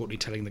Nicholas Courtney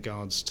telling the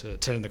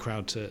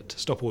crowd to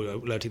stop all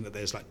alerting that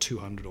there's like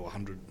 200 or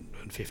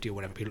 150 or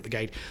whatever people at the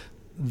gate,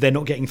 they're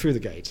not getting through the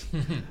gate,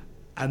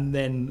 and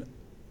then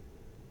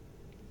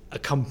a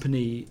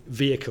company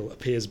vehicle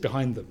appears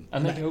behind them,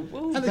 and they go,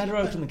 "Well, better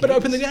open the gates." But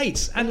open the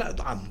gates, and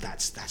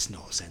that's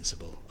not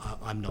sensible.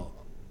 I'm not.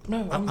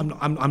 No,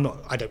 I'm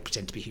not. I don't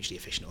pretend to be hugely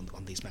efficient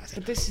on these matters.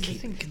 But this is the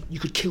thing. You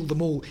could kill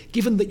them all,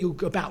 given that you're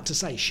about to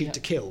say shoot to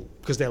kill,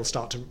 because they'll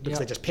start to because Yeah.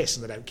 they just piss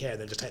and they don't care.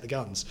 They'll just take the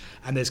guns,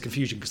 and there's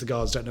confusion because the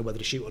guards don't know whether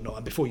to shoot or not.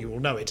 And before you all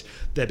know it,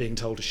 they're being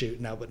told to shoot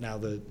now. But now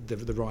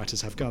the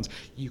rioters have guns.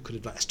 You could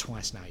have that's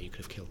twice now. You could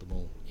have killed them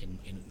all in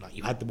like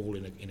you had them all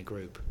in a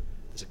group.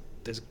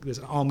 There's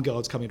armed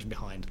guards coming from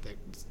behind.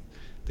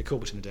 They're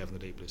caught between the devil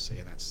and the deep blue sea.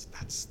 And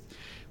that's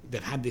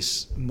they've had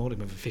this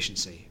model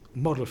efficiency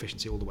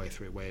all the way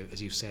through. Where, as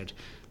you've said,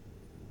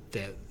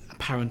 their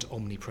apparent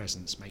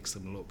omnipresence makes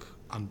them look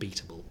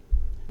unbeatable.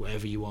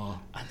 Wherever you are,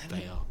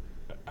 they are.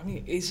 I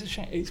mean, it's a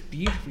shame. It's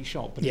beautifully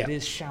shot, but Yeah. it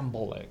is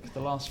shambolic.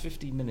 The last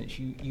 15 minutes,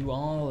 you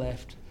are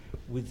left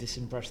with this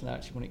impression that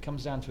actually, when it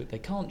comes down to it, they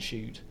can't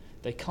shoot,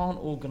 they can't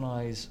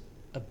organise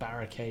a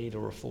barricade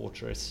or a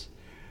fortress.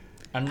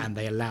 And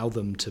they allow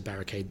them to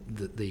barricade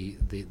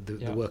the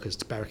Yeah. workers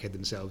to barricade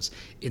themselves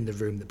in the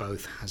room that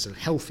both has a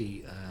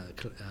healthy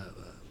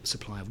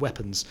supply of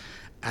weapons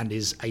and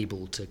is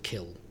able to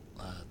kill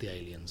the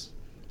aliens.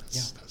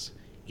 That's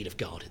you'd have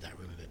guarded that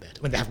room a bit better.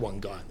 I mean, they have one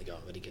guy in the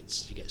guard, but he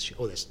gets shot.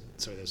 Oh, there's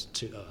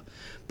two.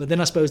 But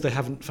then I suppose they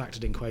haven't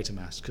factored in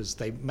Quatermass because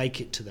they make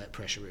it to that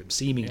pressure room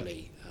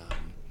seemingly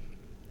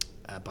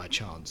by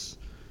chance.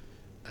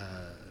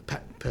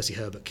 Percy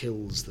Herbert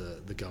kills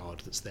the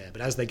guard that's there,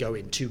 but as they go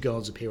in, two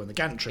guards appear on the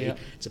gantry. Yeah.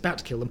 It's about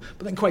to kill them,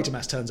 but then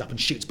Quatermass turns up and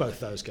shoots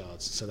both those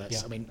guards. So that's,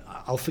 Yeah. I mean,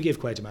 I'll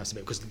forgive Quatermass a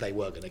bit because they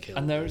were going to kill.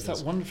 And there is them.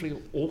 that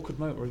wonderfully awkward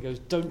moment where he goes,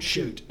 "Don't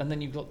shoot," and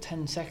then you've got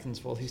 10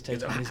 seconds while he's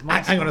taking his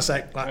mask. Hang on a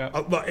sec. Like,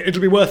 Yeah.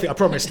 it'll be worth it. I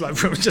promise. Like,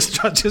 just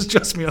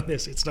trust me on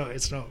this. It's not.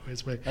 It's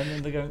me. And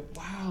then they go,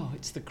 "Wow,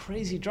 it's the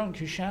crazy drunk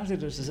who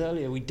shouted at us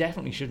earlier. We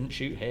definitely shouldn't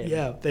shoot him."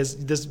 Yeah, there's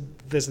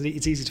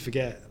it's easy to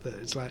forget that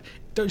it's like,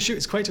 don't shoot,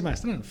 it's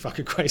Quatermass. No, fuck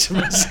a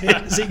Quatermass.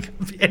 It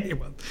can be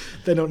anyone.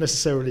 They're not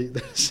necessarily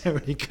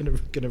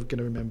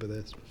gonna remember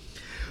this.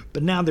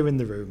 But now they're in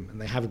the room and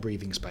they have a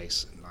breathing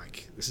space. And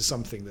like, this is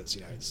something that's,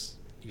 it's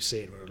you see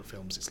it in other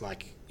films. It's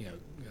like,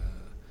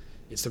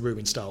 it's the room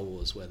in Star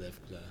Wars where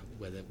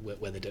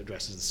they don't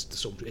dress as the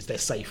stormtroopers. It's their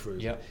safe room.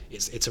 Yep.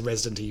 It's a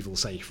Resident Evil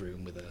safe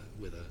room with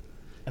a.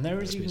 And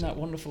there is even that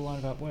wonderful line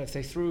about, well, if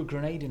they threw a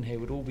grenade in here,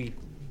 we'd all be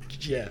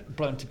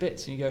blown to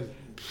bits. And you go,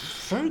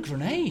 throw a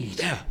grenade?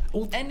 Yeah.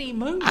 Any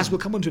moment. As we'll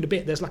come on to in a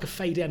bit, there's like a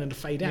fade in and a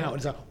fade out. Yeah. And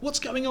it's like, what's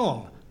going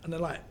on? And they're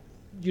like,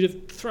 you'd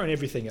have thrown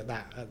everything at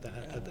that.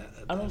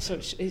 And also,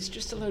 it's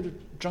just a load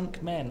of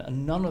drunk men,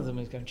 and none of them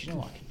is going, do you know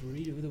what, I could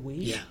read it with a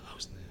weed? Yeah, I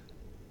was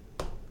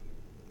there.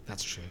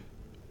 That's true.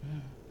 Yeah.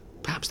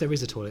 Perhaps there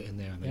is a toilet in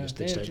there. And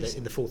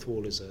in the fourth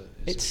wall is a.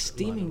 It's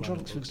steaming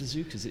drunks with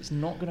bazookas. It's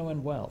not going to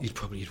end well.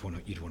 You'd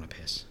want to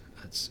piss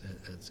at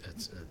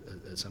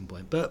some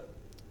point. But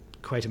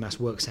Quatermass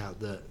works out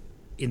that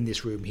in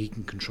this room he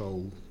can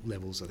control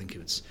levels. I think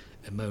it's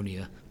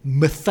ammonia,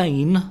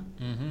 methane,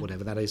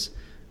 whatever that is,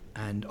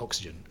 and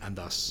oxygen. And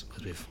thus,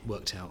 as we've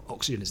worked out,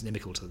 oxygen is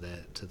inimical to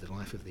the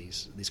life of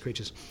these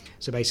creatures.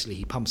 So basically,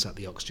 he pumps up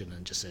the oxygen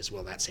and just says,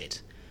 "Well, that's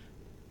it,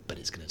 but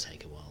it's going to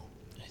take a while."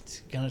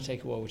 It's going to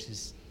take a while, which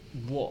is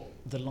what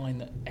the line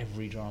that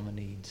every drama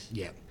needs.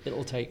 Yeah.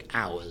 It'll take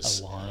hours.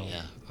 A while.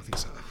 Yeah, I think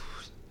so.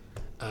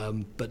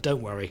 But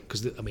don't worry,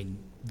 because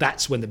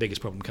that's when the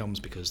biggest problem comes,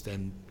 because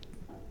then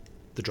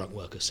the drunk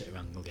workers sit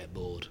around and they'll get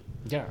bored.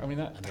 Yeah, I mean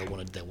that. And they'll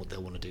want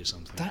to do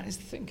something. That is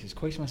the thing, because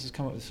Quatermass has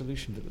come up with a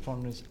solution, but the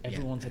problem is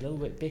everyone's a little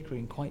bit bickery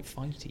and quite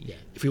fighty. Yeah.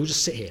 If we all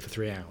just sit here for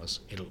 3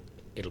 hours,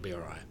 it'll be all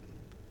right.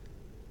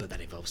 But that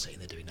involves sitting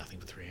there doing nothing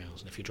for 3 hours.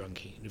 And if you're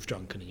drunk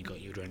and you've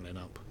got your adrenaline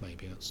up,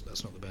 maybe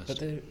that's not the best.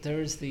 But there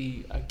is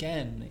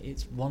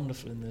it's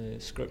wonderful in the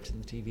script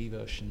in the TV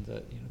version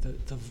that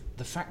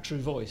the factory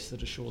voice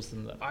that assures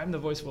them that I'm the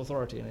voice of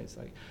authority, and it's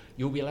like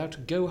you'll be allowed to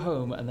go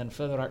home and then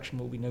further action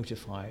will be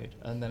notified,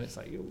 and then it's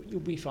like you'll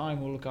be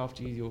fine, we'll look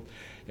after you.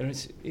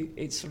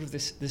 It's sort of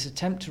this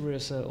attempt to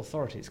reassert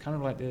authority. It's kind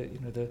of like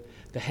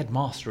the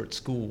headmaster at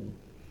school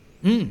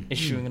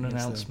issuing an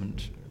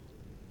announcement.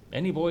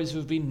 Any boys who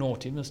have been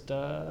naughty must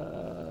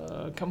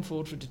come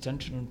forward for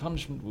detention, and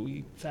punishment will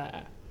be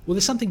fair. Well,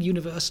 there's something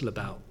universal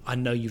about I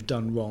know you've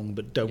done wrong,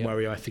 but don't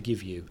worry, I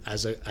forgive you,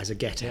 as a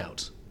get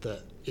out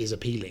that is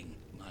appealing.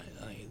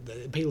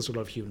 That appeals to a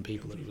lot of human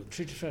people.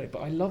 Treated fairly, but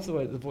I love the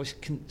way that the voice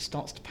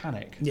starts to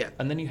panic. Yeah.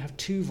 And then you have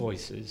two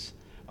voices,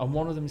 and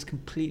one of them is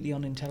completely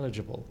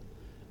unintelligible,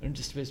 and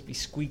just appears to be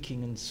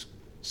squeaking and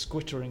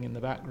squittering in the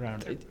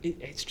background.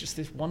 It's just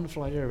this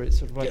wonderful idea of it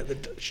sort of like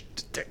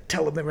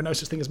tell them there were no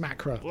such thing as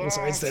macra.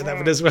 Also, it's that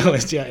one as well.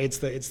 It's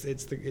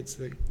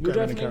the you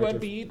definitely won't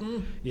be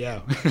eaten.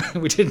 Yeah,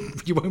 we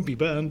didn't. You won't be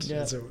burned.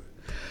 Yeah. So,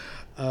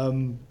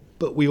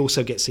 but we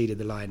also get seeded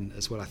the line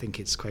as well. I think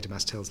it's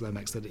Quatermass tells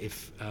Lomax that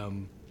if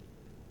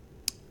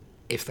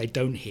they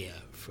don't hear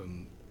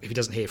from. If he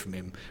doesn't hear from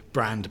him,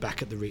 Brand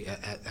back at the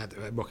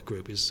Rocket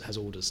Group has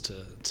orders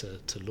to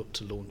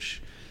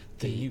launch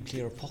the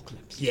nuclear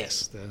apocalypse.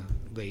 Yes,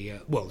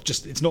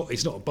 it's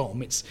not a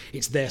bomb.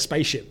 It's their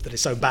spaceship that is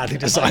so badly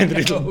designed that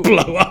it'll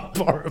blow up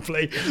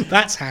horribly.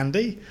 That's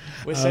handy.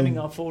 We're sending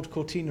our Ford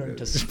Cortina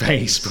into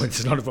space, but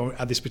it's not a bomb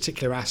at this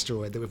particular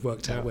asteroid that we've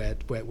worked out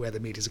where the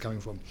meters are coming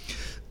from.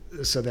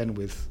 So then,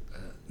 with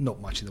not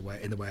much in the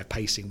way of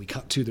pacing, we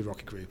cut to the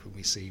Rocket Group and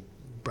we see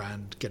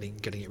Brand getting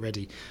it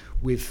ready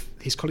with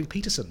his colleague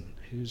Peterson,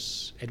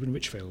 who's Edwin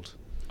Richfield.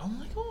 Oh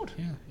my God!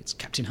 Yeah, it's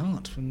Captain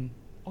Hart from.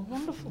 Oh,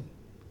 wonderful!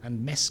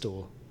 And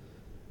Mestor.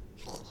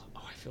 Oh,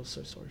 I feel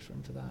so sorry for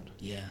him for that.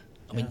 Yeah,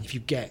 I mean, if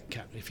you've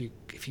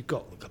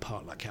got a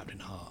part like Captain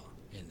Hart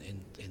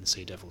in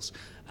Sea Devils,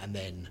 and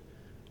then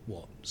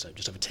what? So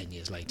just over 10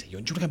 years later, do you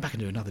want to go back and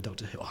do another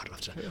Doctor Who? Oh, I'd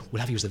love to. Yeah. We'll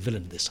have you as the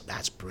villain this time.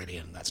 That's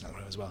brilliant. That's another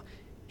one as well.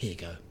 Here you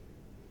go.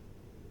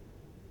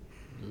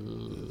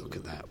 Look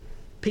at that.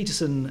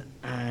 Peterson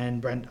and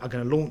Brand are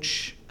going to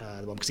launch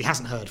the bomb because he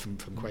hasn't heard from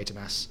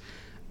Quatermass.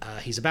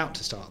 He's about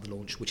to start the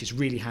launch, which is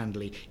really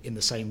handily in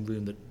the same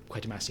room that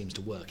Quatermass seems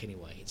to work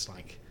anyway. It's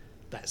like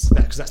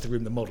because that's the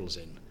room the model's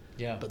in.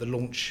 Yeah. But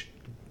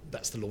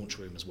that's the launch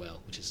room as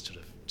well, which is sort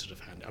of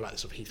handy. I like the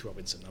sort of Heath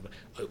Robinson.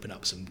 I open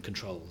up some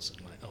controls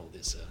and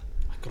there's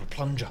I've got a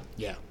plunger.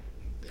 Yeah.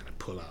 And I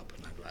pull up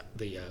and like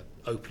the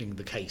opening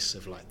the case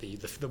of like the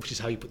which is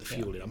how you put the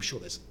fuel in. I'm sure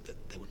there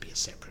would be a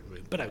separate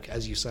room, but okay,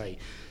 as you say,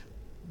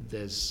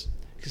 there's.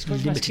 Because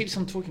Quatermass keeps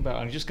on talking about,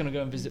 I'm just going to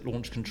go and visit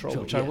Launch Control,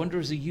 which I wonder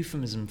is a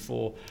euphemism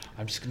for,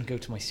 I'm just going to go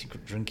to my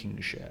secret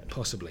drinking shed.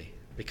 Possibly,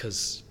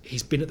 because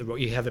he's been at the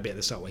Rocket. You have a bit at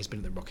the start where he's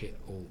been at the Rocket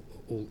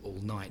all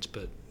night,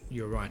 but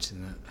you're right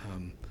in that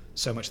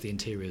so much of the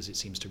interiors it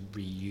seems to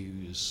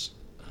reuse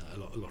a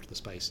lot of the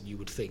space, and you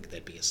would think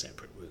there'd be a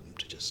separate room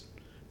to just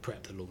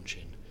prep the launch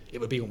in. It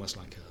would be almost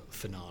like a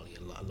finale,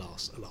 a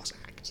last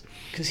act.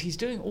 Because he's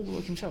doing all the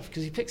work himself.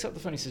 Because he picks up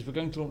the phone, he says, "We're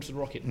going to launch the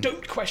rocket.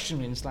 Don't question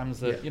me," and slams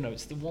the. Yeah.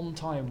 It's the one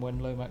time when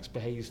Lomax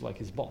behaves like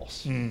his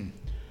boss. And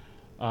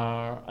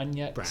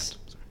yet,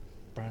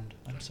 Brand.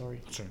 I'm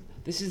sorry. Sorry.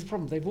 This is the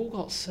problem. They've all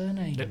got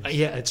surnames.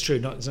 Yeah, it's true.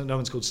 No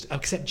one's called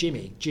except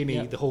Jimmy.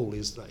 The Hall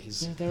is like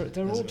his. Yeah,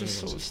 they're all just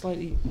sort of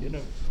slightly.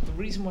 The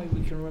reason why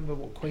we can remember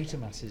what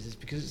Quatermass is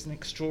because it's an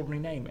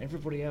extraordinary name.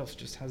 Everybody else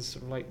just has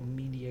sort of like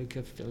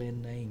mediocre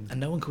fill-in names. And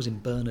no one calls him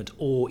Bernard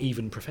or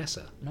even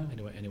Professor. No.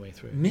 Anyway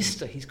through.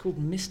 Mister. He's called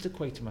Mr.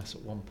 Quatermass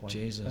at one point.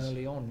 Jesus.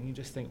 Early on, you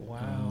just think,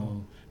 wow,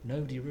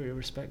 nobody really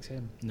respects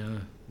him. No,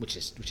 which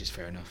is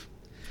fair enough.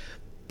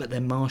 But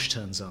then Marsh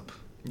turns up.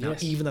 Now,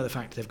 even though the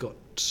fact they've got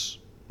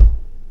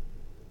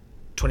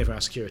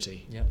 24-hour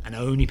security and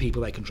only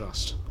people they can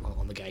trust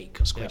on the gate,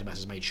 because Quatermass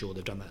has made sure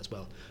they've done that as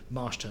well.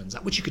 Marsh turns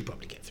up, which you could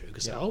probably get through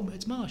because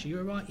it's Marsh. Are you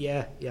all right?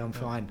 Yeah, I'm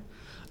fine.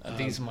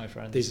 These are my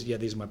friends.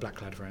 These are my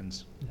black-clad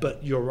friends. Yeah.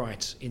 But you're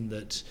right in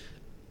that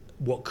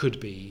what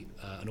could be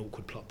an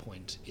awkward plot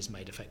point is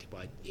made effective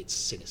by it's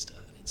sinister,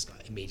 and it's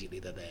like immediately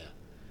they're there,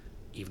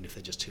 even if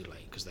they're just too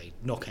late, because they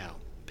knock out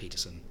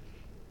Peterson,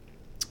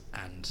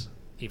 and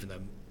even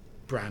though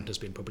Brand has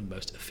been probably the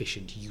most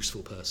efficient,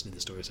 useful person in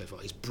the story so far,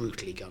 he's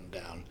brutally gunned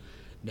down.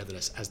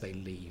 Nevertheless, as they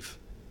leave,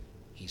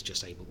 he's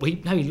just able. He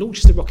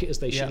launches the rocket as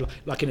they should,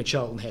 like in a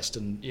Charlton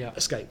Heston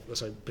escape,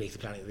 so Beneath the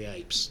Planet of the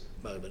Apes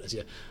moment.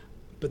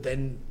 But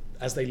then,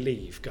 as they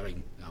leave,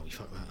 going, "Oh, we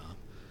fucked that up."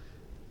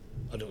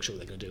 I'm not sure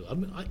what they're going to do. I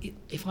mean,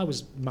 if I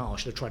was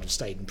Marsh, I'd have tried to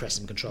stay and press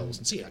some controls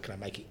and see how can I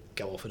make it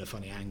go off in a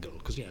funny angle,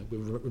 because we're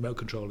remote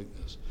controlling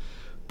this.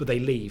 But they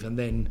leave, and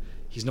then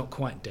he's not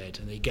quite dead,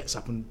 and he gets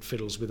up and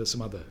fiddles with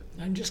some other.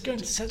 I'm just going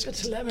to set the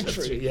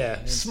telemetry.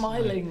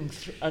 Smiling,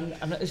 and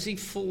as he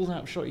falls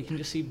out of shot, you can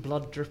just see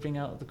blood dripping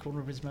out of the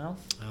corner of his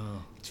mouth.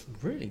 Oh, it's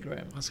really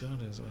grim. That's good.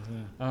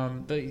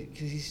 But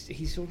because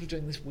he's sort of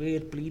doing this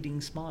weird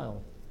bleeding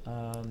smile,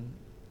 and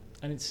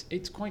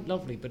it's quite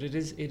lovely. But it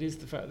is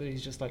the fact that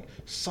he's just like,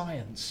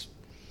 science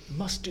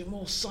must do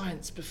more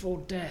science before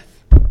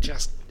death.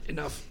 Just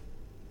enough.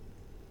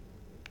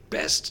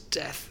 Best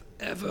death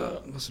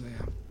ever.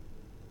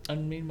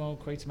 And meanwhile,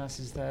 Quatermass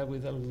is there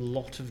with a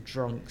lot of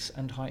drunks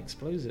and high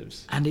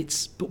explosives.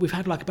 But we've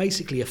had like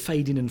basically a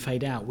fade in and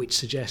fade out, which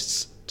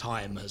suggests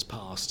time has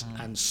passed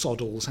and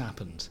sod all's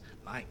happened.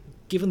 Like,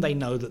 given they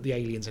know that the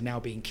aliens are now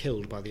being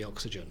killed by the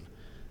oxygen,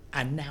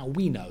 and now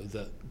we know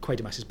that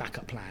Quatermass's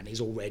backup plan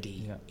is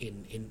already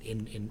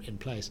in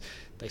place,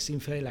 they seem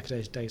fairly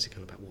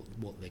lackadaisical about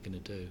what they're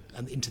going to do,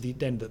 and into the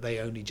end that they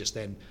only just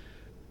then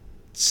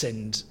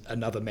send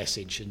another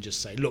message and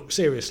just say, "Look,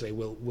 seriously,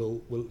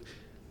 we'll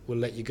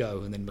let you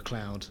go." And then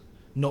McLeod,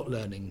 not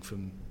learning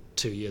from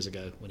 2 years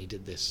ago when he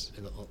did this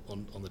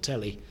on the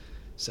telly,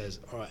 says,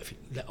 all right,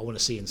 I want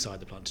to see inside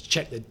the plant to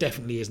check there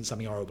definitely isn't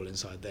something horrible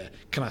inside there.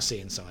 Can I see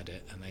inside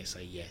it? And they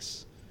say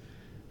yes.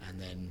 And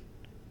then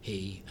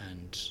he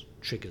and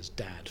Trigger's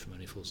dad from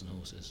Only Fools and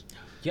Horses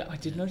Yeah, I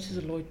did notice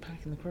a Lloyd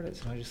Pack in the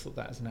credits, and I just thought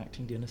that as an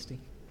acting dynasty.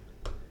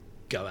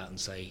 go out and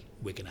say,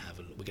 we're going to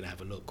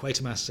have a look.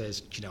 Quatermass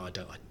says, I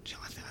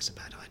think that's a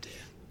bad idea.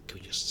 Can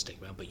we just stick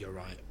around? But you're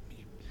right.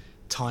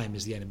 Time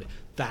is the enemy.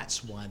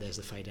 That's why there's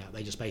the fade out.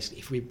 They just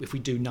basically, if we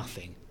do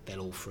nothing,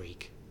 they'll all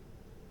freak.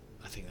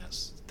 I think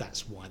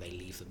that's why they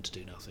leave them to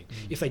do nothing.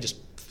 If they just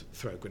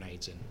throw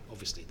grenades in,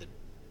 obviously they'd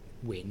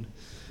win.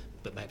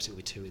 But perhaps it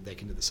would be they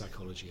can do the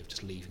psychology of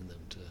just leaving them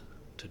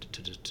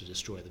to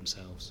destroy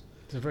themselves.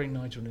 It's a very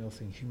Nigel Neal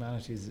thing.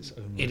 Humanity is its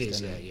own. It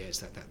is, yeah. It's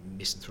that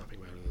misanthropic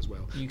role as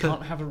well. You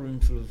can't have a room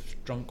full of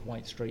drunk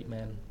white straight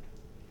men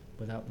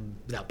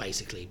without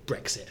basically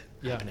Brexit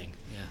happening.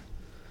 Yeah.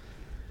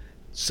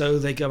 So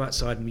they go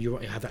outside, and you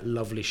have that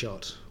lovely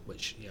shot,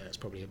 which it's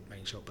probably a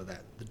main shot, but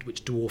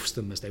which dwarfs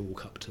them as they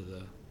walk up to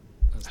the.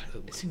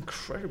 It's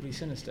incredibly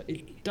sinister.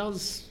 It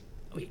does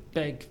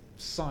beg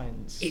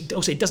science. It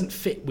doesn't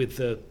fit with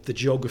the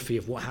geography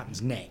of what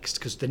happens next,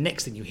 because the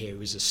next thing you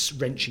hear is a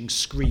wrenching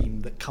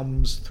scream that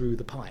comes through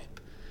the pipe,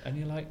 and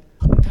you're like,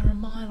 they're a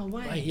mile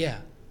away. Right,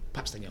 yeah,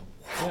 perhaps they go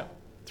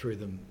through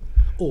them,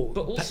 or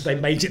but also, they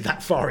made it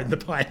that far in the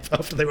pipe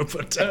after they were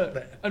put out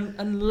there.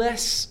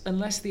 Unless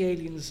the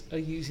aliens are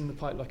using the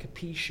pipe like a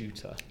pea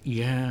shooter.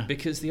 Yeah.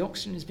 Because the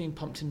oxygen is being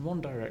pumped in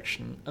one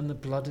direction and the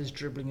blood is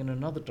dribbling in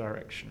another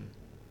direction.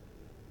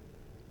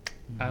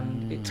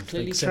 And it's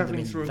clearly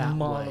travelling through a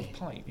mile of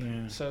pipe.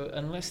 Yeah. So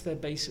unless they're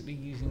basically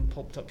using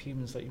popped up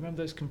humans, like you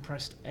remember those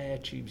compressed air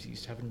tubes you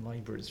used to have in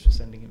libraries for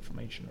sending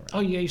information around?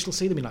 Oh yeah, you still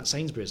see them in like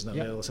Sainsbury's, don't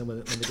they?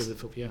 When they do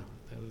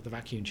the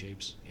vacuum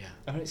tubes. Yeah.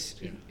 And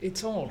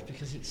it's odd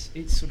because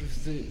it's sort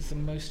of the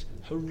most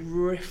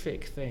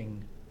horrific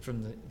thing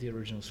from the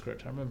original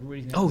script. I remember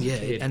reading that as a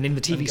kid and in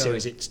the TV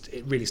series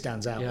it really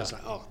stands out. It's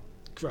like, oh,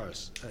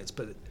 gross.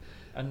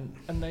 And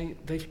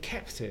they've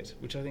kept it,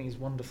 which I think is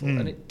wonderful.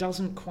 And it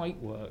doesn't quite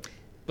work,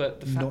 but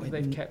the fact that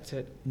they've kept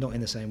it... Not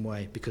in the same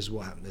way, because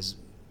what happened is,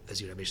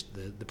 as you know,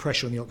 the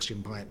pressure on the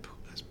oxygen pipe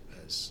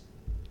has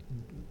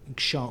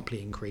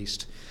sharply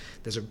increased.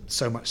 There's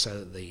so much so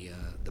that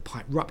the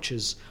pipe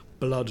ruptures,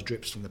 blood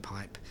drips from the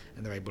pipe,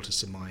 and they're able to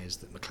surmise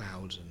that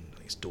McLeod and I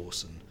think it's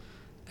Dawson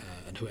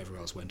and whoever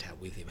else went out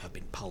with him have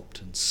been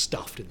pulped and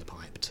stuffed in the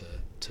pipe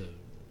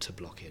to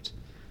block it.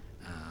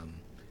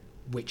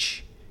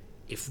 Which...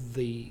 If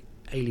the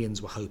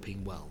aliens were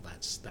hoping, well,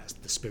 that's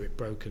the spirit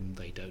broken,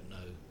 they don't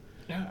know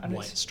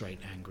white, straight,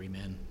 angry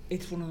men.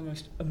 It's one of the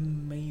most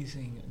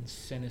amazing and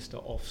sinister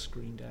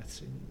off-screen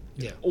deaths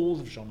in all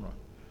of genre.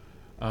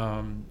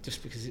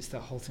 Just because it's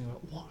that whole thing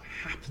about what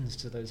happens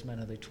to those men?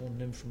 Are they torn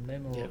limb from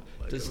limb, or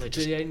does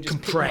the alien just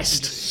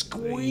compressed,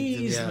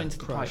 squeeze them into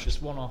the pipe,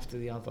 just one after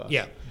the other?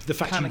 Yeah, the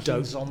fact you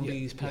don't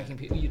zombies, panicking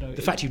people.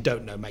 The fact you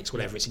don't know makes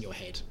whatever it's in your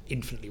head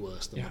infinitely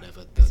worse than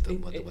whatever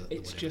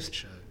it's just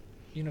show.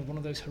 One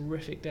of those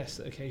horrific deaths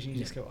that occasionally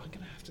you just go, I'm going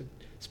to have to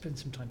spend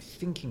some time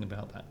thinking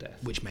about that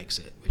death. Which makes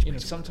it...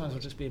 sometimes I'll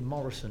just be in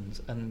Morrison's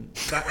and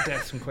that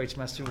death from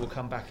Quatermass 2 will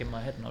come back in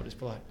my head and I'll just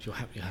be like,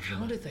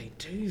 how did they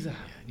do that?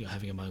 Yeah, you're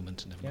having a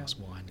moment and everyone asks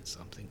why, and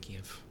I'm thinking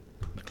of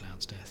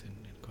McLeod's death in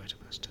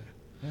Quatermass 2.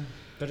 Yeah.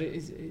 But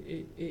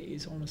it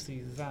is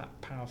honestly that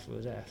powerful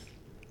a death.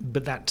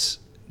 But that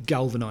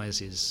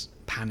galvanises,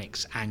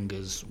 panics,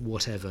 angers,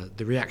 whatever.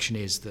 The reaction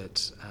is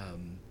that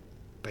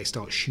they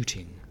start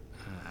shooting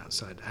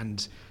outside,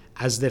 and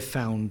as they've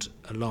found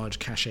a large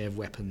cache of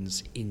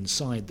weapons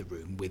inside the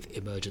room with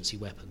emergency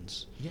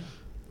weapons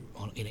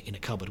in a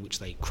cupboard which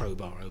they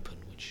crowbar open,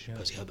 which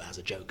Percy Herbert has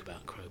a joke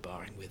about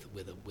crowbarring with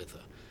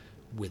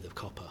a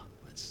copper.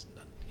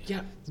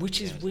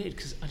 Which is weird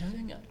because I don't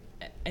think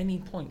at any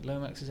point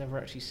Lomax has ever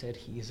actually said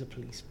he is a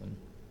policeman.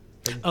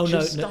 When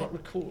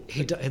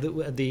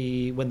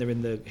they're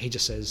in the, he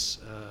just says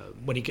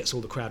when he gets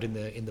all the crowd in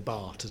the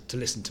bar to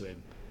listen to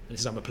him. And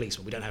he says, I'm a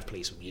policeman. We don't have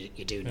policemen.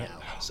 You do now.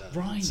 So,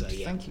 right.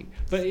 Thank you.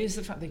 But it is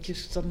the fact they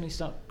just suddenly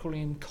start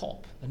calling him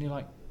cop, and you're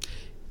like,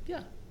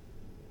 yeah.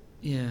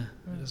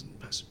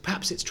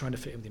 Perhaps it's trying to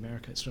fit in with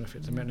America. It's trying to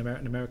fit in the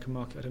American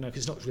market. I don't know,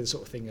 because it's not really the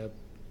sort of thing. I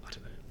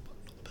don't know.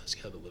 Not that Percy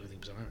Herbert would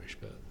think it was Irish,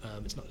 but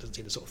it doesn't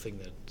seem the sort of thing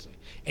that.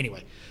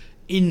 Anyway,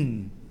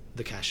 in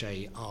the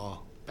cache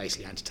are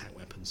basically anti-tank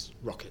weapons,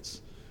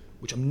 rockets,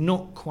 which I'm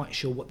not quite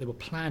sure what they were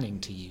planning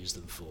to use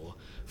them for.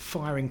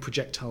 Firing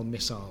projectile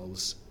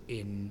missiles.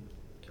 In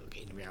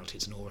reality,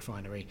 it's an oil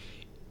refinery.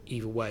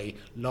 Either way,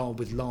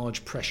 with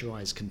large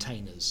pressurized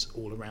containers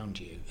all around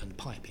you and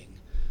piping.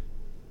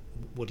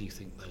 What do you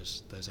think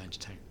those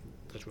anti-tank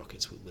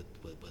rockets were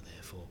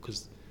there for?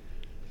 Because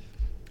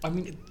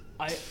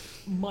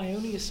my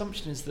only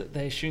assumption is that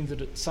they assume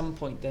that at some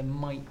point there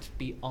might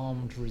be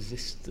armed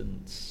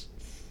resistance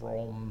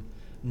from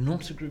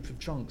not a group of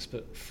drunks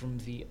but from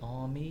the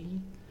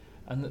army,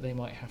 and that they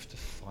might have to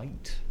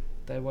fight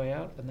their way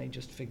out, and they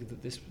just figured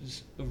that this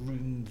was a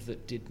room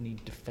that did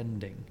need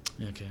defending.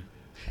 Okay.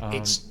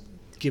 It's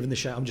given the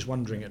show. I'm just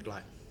wondering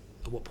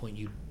at what point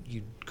you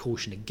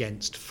caution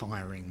against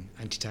firing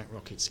anti-tank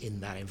rockets in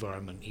that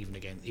environment, even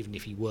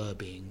if you were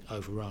being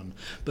overrun.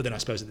 But then I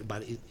suppose that by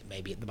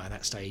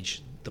that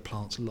stage the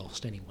plant's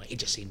lost anyway. It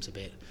just seems a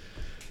bit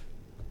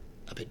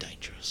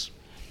dangerous.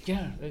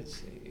 Yeah,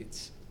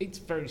 it's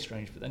very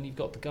strange. But then you've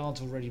got the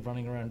guards already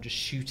running around just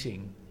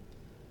shooting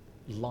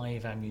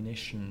live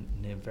ammunition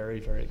near very,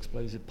 very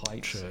explosive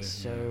pipes. True,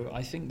 so yeah.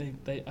 I think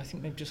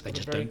they've just got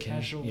just a very don't care.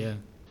 casual. Yeah.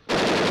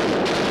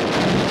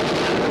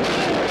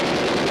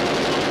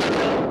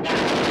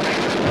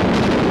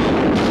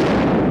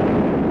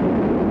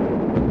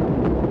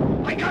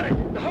 I got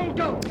it! The whole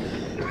dome!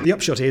 The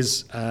upshot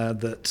is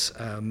that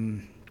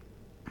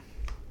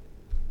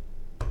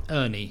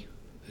Ernie,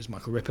 who's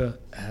Michael Ripper,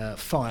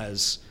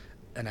 fires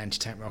an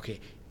anti-tank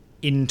rocket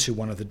into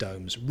one of the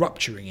domes,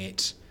 rupturing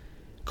it,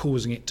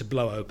 causing it to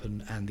blow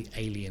open and the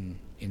alien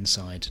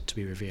inside to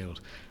be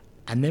revealed.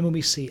 And then when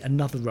we see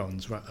another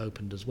one's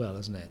opened as well,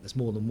 isn't it? There's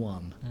more than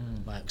one.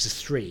 Like, 'cause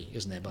there's three,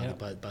 isn't there,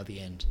 by the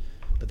end?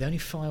 But they only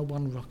fire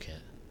one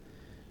rocket.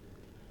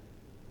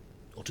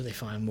 Or do they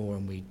fire more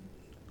or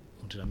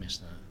did I miss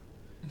that?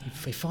 No.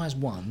 He fires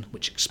one,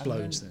 which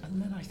explodes.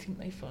 And then I think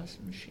they fire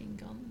some machine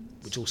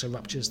guns. Which also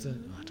ruptures the... I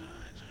don't know.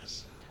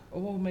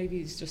 Or maybe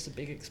it's just a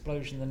big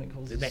explosion, then it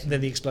causes... Then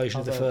the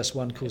explosion of the other first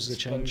one causes a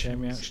chain explosions.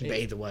 reaction. But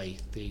either way,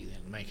 they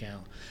make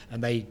out.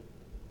 And they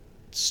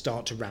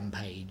start to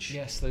rampage.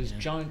 Yes, those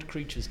giant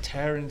creatures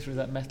tearing through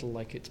that metal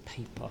like it's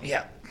paper.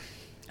 Yeah.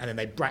 And then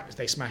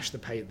they smash the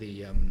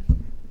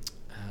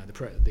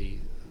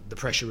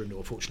pressure room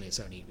door. Fortunately,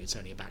 it's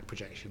only a back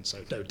projection,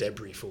 so no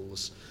debris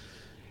falls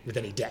with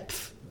any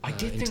depth. I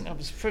did think that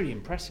was pretty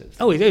impressive.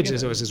 Oh, it did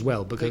as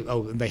well, because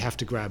and they all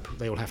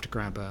have to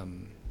grab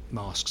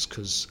masks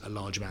because a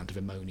large amount of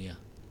ammonia,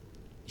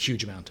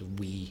 huge amount of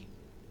wee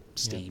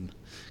steam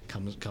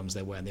comes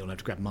their way, and they all have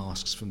to grab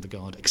masks from the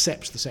guard,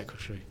 except the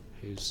secretary,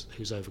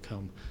 who's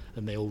overcome,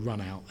 and they all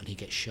run out, and he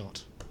gets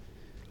shot,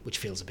 which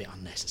feels a bit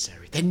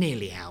unnecessary. They're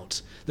nearly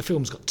out. The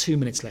film's got 2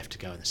 minutes left to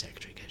go, and the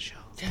secretary gets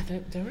shot. Yeah,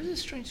 there is a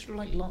strange sort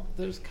of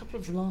there's a couple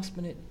of last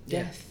minute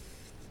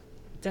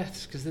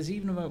deaths, because there's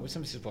even a moment where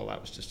somebody says, well, that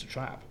was just a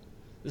trap.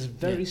 There's a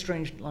very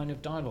strange line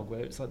of dialogue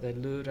where it's like they're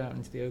lured out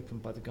into the open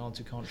by the guards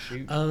who can't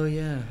shoot. Oh,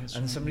 yeah.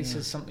 And somebody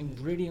says something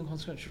really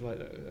inconsequential, like,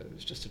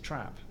 it's just a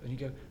trap. And you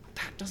go,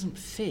 that doesn't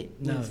fit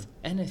with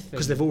anything.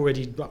 Because they've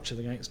already ruptured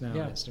the gates now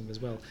as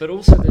well. But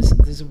also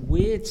there's a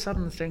weird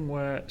sudden thing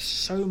where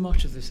so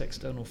much of this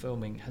external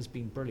filming has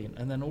been brilliant,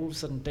 and then all of a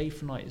sudden Day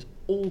for Night is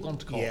all gone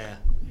to cock. Yeah,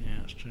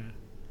 that's true.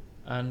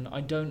 And I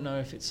don't know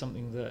if it's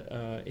something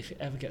that, if it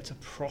ever gets a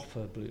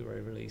proper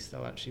Blu-ray release,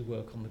 they'll actually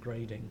work on the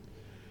grading.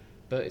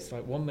 But it's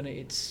like 1 minute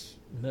it's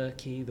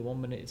murky, the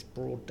 1 minute it's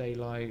broad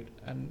daylight,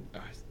 and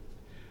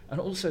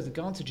also the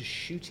guards are just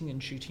shooting,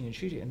 and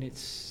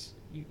it's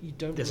you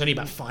don't. There's only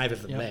about 5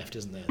 of them left,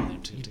 isn't there?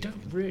 You don't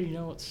really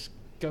know what's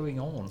going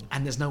on,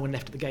 and there's no one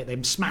left at the gate.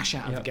 They smash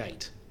out of the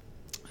gate,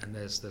 and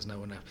there's no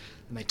one left.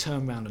 And they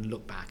turn around and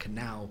look back, and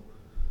now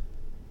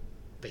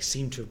they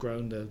seem to have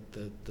grown.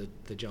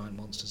 The giant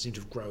monsters seem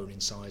to have grown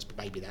in size, but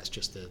maybe that's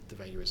just the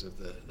vagaries of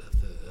the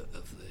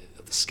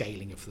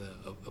scaling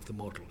of the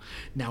model.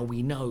 Now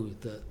we know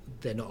that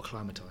they're not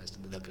acclimatized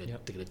and they're going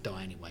to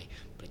die anyway,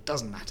 but it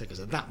doesn't matter, because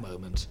at that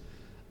moment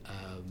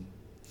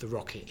the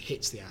rocket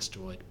hits the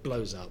asteroid,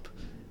 blows up,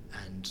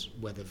 and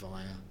whether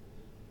via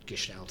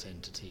Gestalt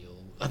entity or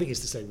I think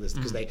it's to say this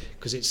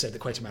because it's said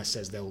that Quatermass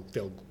says they'll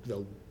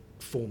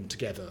form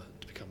together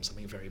to become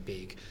something very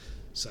big,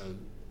 so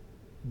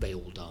they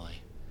all die,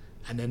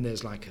 and then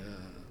there's like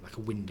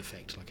a wind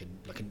effect,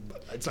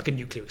 it's like a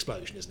nuclear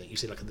explosion, isn't it? You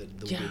see like the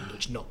wind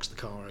which knocks the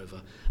car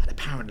over, and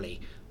apparently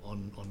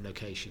on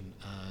location,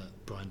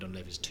 Brian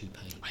Donlevy's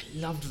toupee. I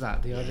loved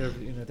that, the idea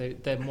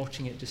of they're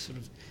watching it just sort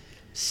of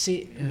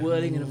sit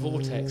whirling in a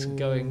vortex and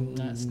going,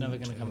 that's never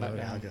going to come back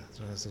down.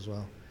 As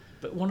well.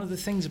 But one of the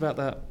things about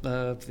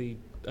that the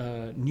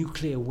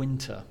nuclear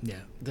winter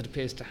that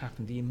appears to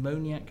happen, the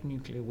ammoniac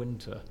nuclear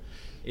winter,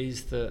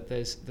 is that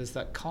there's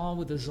that car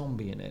with a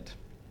zombie in it.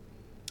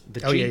 The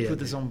Jeep with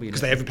the zombie in it.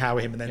 Because they overpower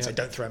him and then say,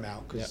 don't throw him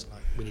out, because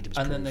we need him as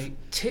proof. And then they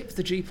tip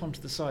the Jeep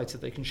onto the side so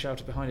they can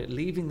shelter behind it,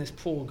 leaving this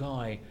poor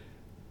guy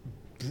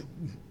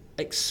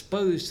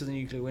exposed to the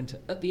nuclear winter.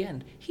 At the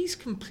end, he's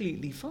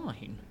completely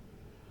fine.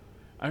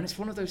 And it's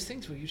one of those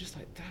things where you're just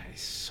like, that is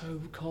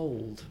so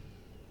cold.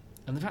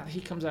 And the fact that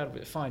he comes out of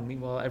it fine,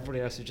 meanwhile everybody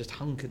else is just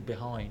hunkered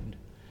behind.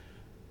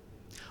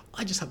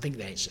 I just think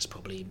that it's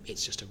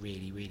just a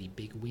really, really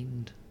big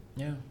wind.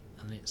 Yeah.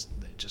 And he was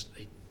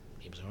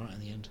all right in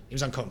the end. He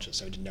was unconscious,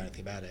 so he didn't know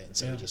anything about it, and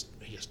so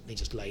he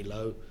just lay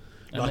low,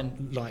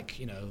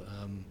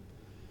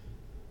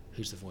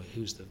 who's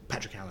the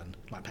Patrick Allen?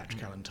 Like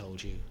Patrick Allen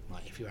told you,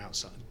 like if you're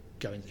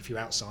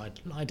outside,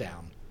 lie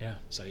down. Yeah.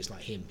 So he's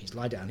like him. He's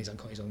lie down. He's on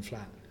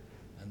flat,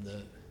 and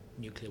the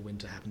nuclear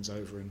winter happens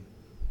over him.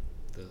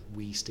 The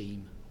wee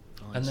steam.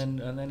 Flies. And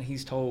then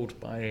he's told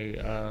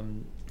by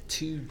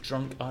 2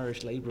 drunk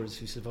Irish labourers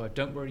who survived,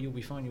 don't worry, you'll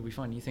be fine.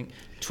 You think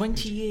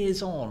 20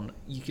 years on,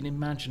 you can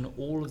imagine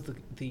all of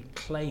the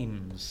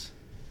claims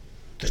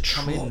that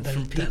come in trauma,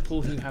 from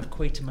people who have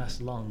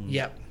Quatermass lungs.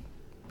 Yep.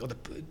 Or the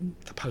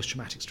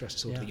post-traumatic stress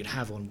disorder that you'd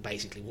have on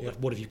basically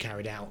what have you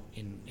carried out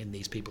in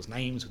these people's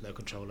names with no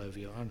control over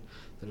your own,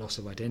 the loss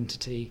of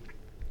identity,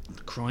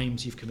 the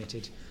crimes you've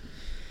committed.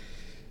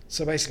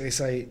 So basically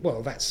say,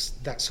 well,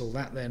 that's all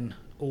that then.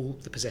 All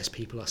the possessed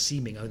people are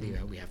seeming only,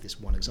 we have this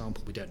one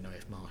example, we don't know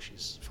if Marsh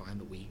is fine,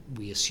 but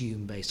we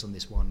assume based on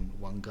this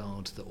one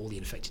guard that all the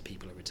infected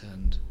people are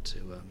returned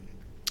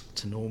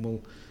to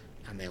normal,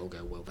 and they all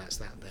go, well, that's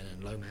that then.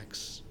 And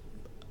Lomax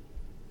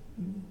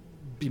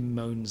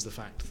bemoans the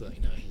fact that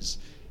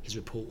his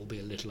report will be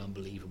a little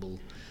unbelievable.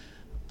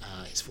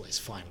 His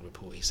final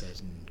report, he says,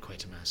 and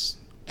Quatermass,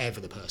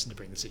 ever the person to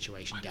bring the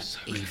situation down,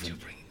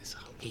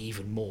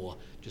 even more,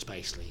 just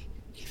basically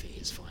if it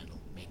is final,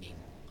 meaning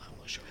I'm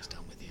not sure it's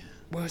done with you.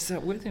 Well, it's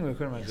that weird thing where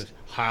Quatermass goes,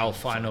 how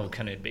final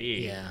can it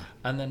be? Yeah.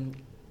 And then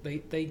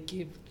they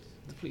give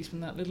the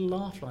policeman that little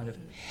laugh line of,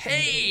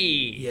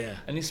 hey! Yeah.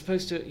 And he's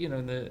supposed to,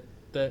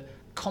 the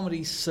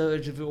comedy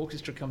surge of the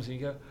orchestra comes and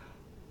you go,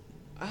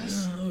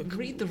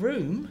 read the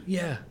room.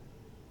 Yeah.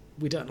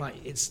 We don't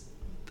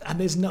and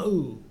there's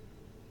no,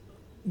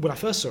 when I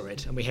first saw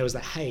it and we hear was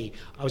that, hey,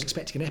 I was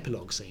expecting an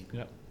epilogue scene.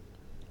 Yep.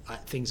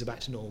 Things are back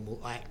to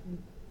normal.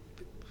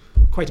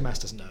 Quatermass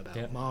doesn't know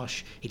about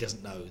Marsh. He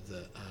doesn't know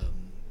that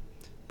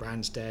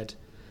Brand's dead.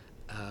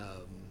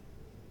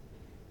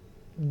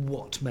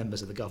 What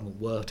members of the government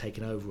were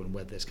taken over and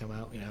whether this come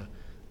out.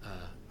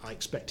 I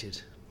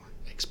expected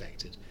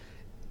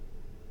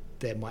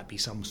there might be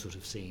some sort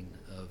of scene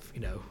of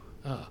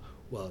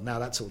well, now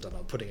that's all done.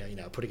 I'm putting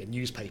a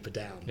newspaper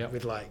down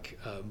with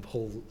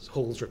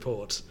Hall's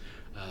report,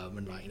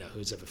 and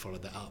who's ever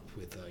followed that up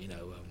with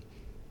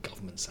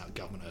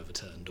government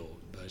overturned or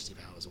emergency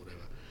powers or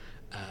whatever,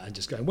 and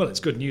just going, well, it's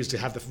good news to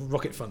have the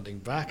rocket funding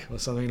back or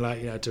something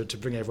to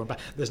bring everyone back.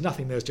 There's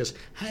nothing. There's just,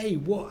 hey,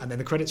 what? And then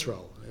the credits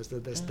roll.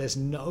 There's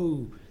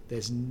no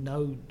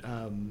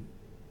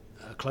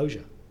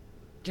closure.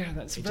 Yeah,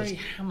 that's a very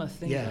Hammer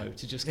thing though,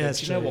 to just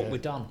go, we're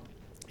done.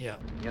 Yeah.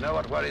 You know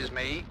what worries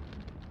me?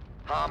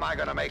 How am I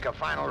going to make a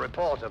final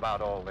report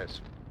about all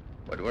this?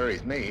 What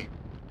worries me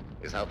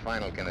is how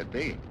final can it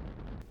be?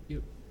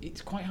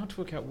 It's quite hard to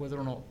work out whether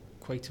or not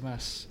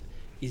Quatermass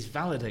is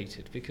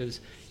validated, because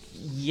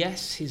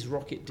yes, his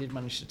rocket did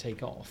manage to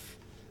take off,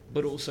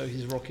 but also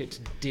his rocket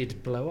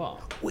did blow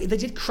up. Well, they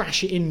did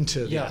crash it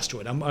into the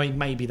asteroid. I mean,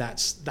 maybe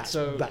that's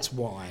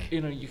why.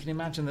 You can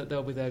imagine that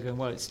they'll be there going,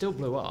 well, it still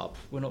blew up.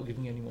 We're not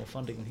giving you any more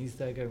funding, and he's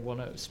there going, well,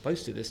 no, it's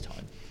supposed to this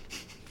time.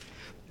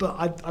 But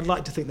I'd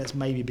like to think that's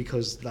maybe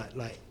because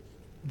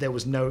they were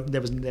never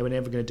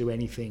going to do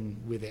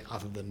anything with it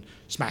other than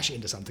smash it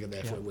into something, and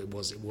therefore it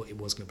was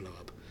going to blow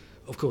up.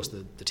 Of course,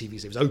 the TV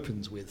series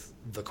opens with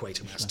the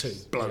Quatermass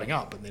 2 blowing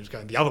up, and then it's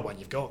going, the other one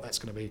you've got, that's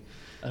going to be...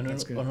 And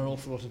an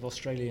awful lot of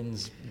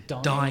Australians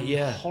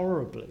die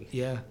horribly.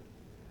 Yeah.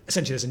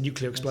 Essentially, there's a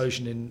nuclear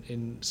explosion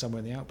in somewhere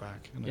in the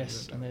outback. And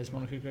there's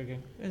Monica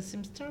going, it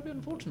seems terribly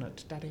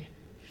unfortunate, Daddy.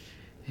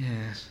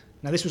 Yes.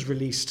 Now, this was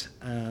released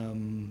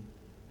in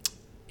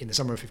the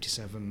summer of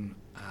 '57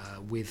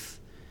 with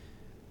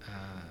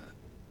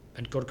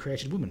And God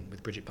Created Woman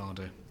with Bridget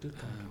Bardot,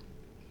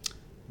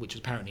 which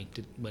apparently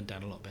went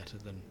down a lot better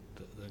than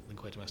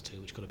Quatermass 2,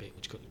 which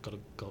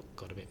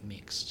got a bit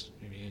mixed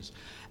reviews.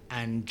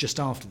 And just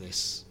after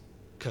this,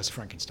 Curse of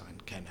Frankenstein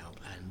came out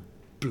and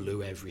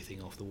blew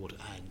everything off the water,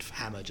 and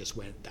Hammer just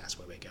went, that's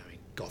where we're going.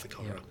 Gothic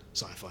horror,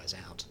 sci-fi's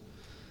out.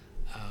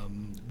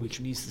 Which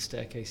needs the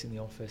staircase in the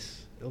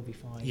office. It'll be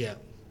fine. Yeah.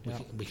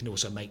 We can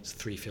also make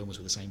 3 films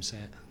with the same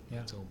set.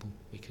 Yeah.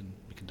 We can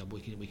double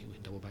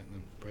back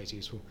them. Very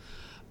useful.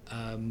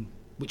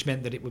 Which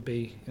meant that it would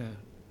be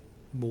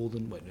more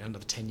than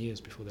another 10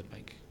 years before they'd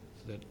make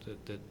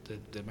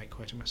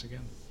Quatermass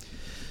again.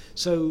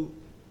 So,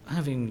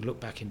 having looked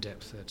back in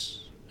depth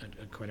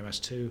at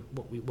Quatermass 2,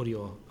 what are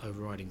your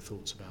overriding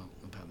thoughts about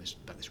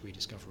this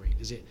rediscovery?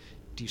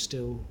 Do you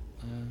still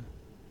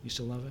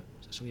love it?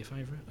 Is it still your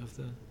favourite of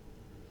the?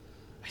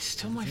 It's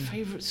still my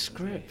favourite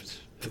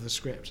script. Of the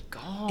script.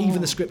 God. Even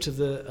the script of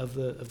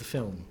the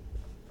film.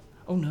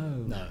 Oh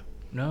no.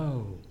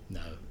 No.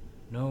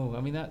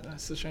 I mean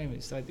that's the shame.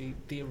 It's like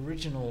the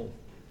original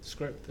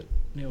script that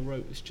Neil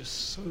wrote was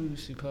just so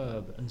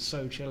superb and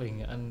so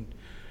chilling, and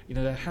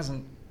there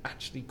hasn't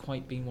actually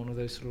quite been one of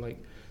those sort of like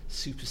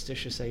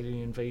superstitious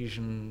alien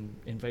invasion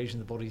of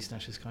the body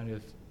snatchers kind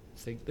of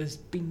thing. There's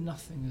been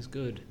nothing as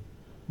good.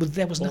 But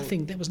there was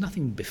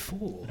nothing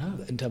before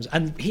in terms of,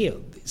 and here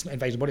it's not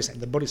invasion of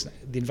the body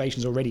snatchers. The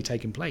invasion's already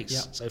taken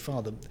place so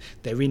far.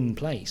 They're in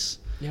place.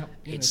 Yeah,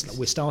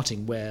 we're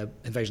starting where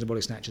Invasion of the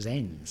Body Snatchers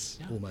ends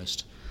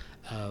almost.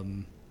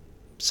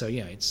 So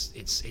yeah, it's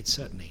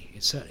certainly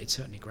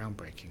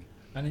groundbreaking.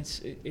 And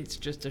it's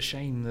just a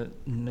shame that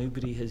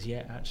nobody has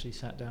yet actually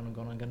sat down and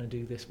gone, I'm going to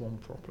do this one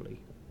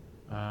properly,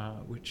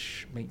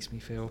 which makes me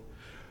feel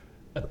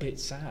a bit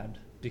sad,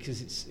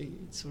 because it's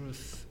sort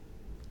of,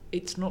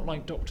 it's not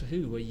like Doctor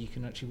Who where you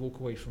can actually walk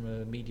away from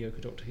a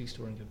mediocre Doctor Who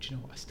story and go, do you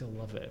know what, I still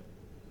love it.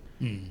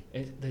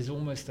 There's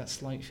almost that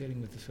slight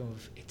feeling with the film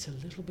of it's a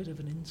little bit of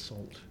an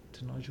insult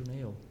to Nigel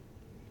Neal.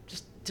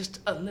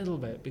 Just a little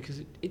bit,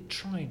 because it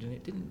tried and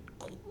it didn't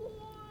quite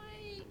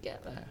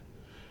get there.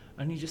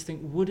 And you just think,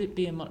 would it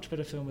be a much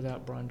better film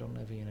without Brian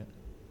Donlevy in it?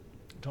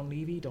 Don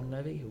Levy?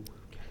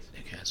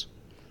 Who cares?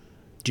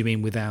 Do you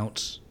mean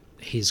without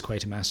his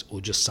Quatermass,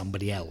 or just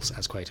somebody else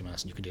as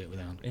Quatermass, and you could do it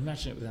without?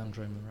 Imagine it with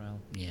Andre Morel.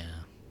 Yeah.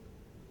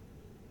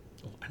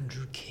 Or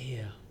Andrew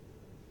Keir.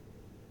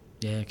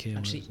 Yeah, Keir.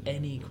 Actually,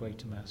 any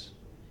Quatermass.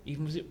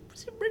 Even was it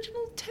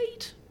Reginald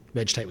Tate?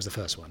 Reg Tate was the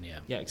first one, yeah.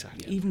 Yeah,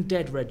 exactly. Yeah. Even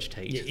dead Reg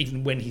Tate. Yeah,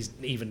 even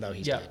though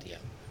he's dead, yeah.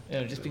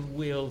 You know, just being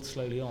wheeled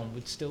slowly on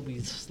would still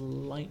be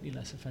slightly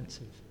less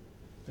offensive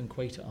than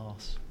Quater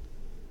arse.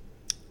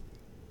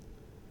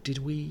 Did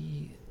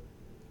we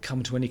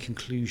come to any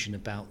conclusion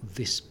about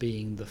this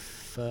being the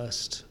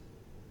first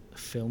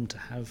film to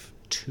have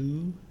 2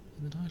 in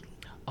the title?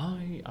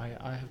 I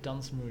have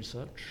done some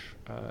research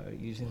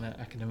using that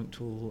academic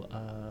tool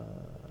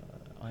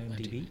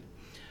IMDb. Is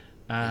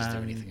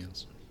there anything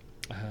else?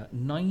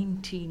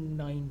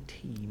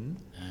 1919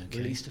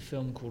 released a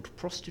film called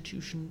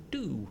Prostitution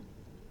 2.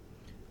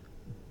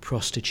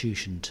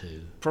 Prostitution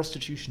 2.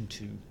 Prostitution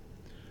 2,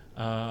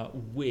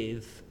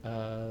 with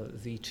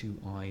the 2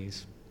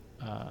 eyes.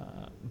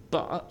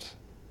 But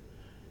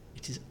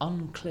it is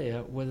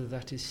unclear whether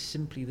that is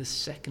simply the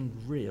second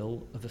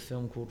reel of a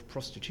film called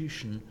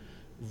Prostitution,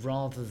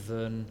 rather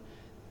than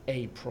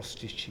a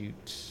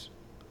prostitute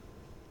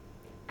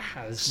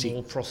has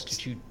more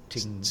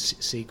prostituting.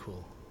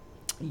 Sequel.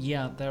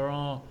 Yeah, there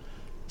are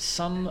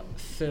some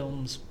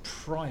films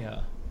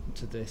prior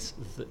to this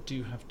that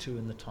do have 2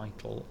 in the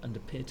title and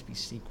appear to be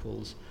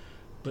sequels,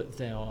 but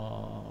they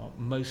are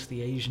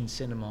mostly Asian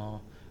cinema,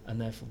 and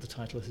therefore the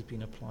title has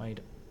been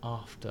applied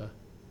after.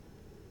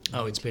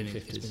 It's been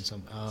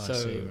some. So I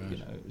see, right. you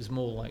know, it was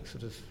more like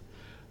sort of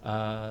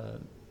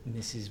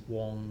Mrs.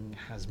 Wong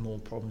has more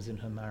problems in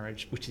her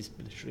marriage, which is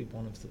literally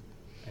one of the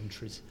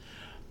entries,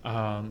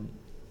 and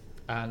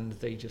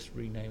they just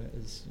rename it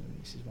as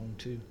Mrs. Wong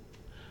 2.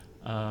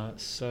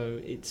 So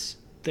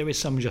there is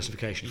some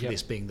justification for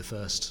this being the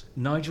first.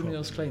 Nigel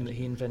Neal's claim that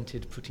he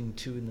invented putting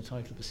 2 in the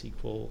title of a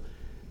sequel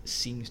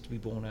seems to be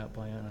borne out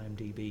by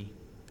IMDb.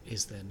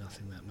 Is there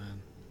nothing that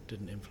man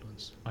didn't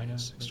influence? I know.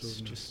 It's It's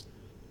extraordinary. just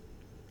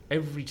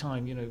every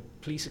time,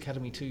 Police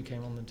Academy 2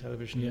 came on the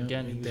television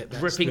again, he was that's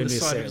gripping the really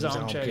side of it his was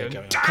armchair armchair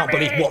going, I can't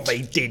believe what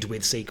they did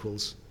with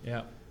sequels.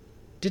 Yeah.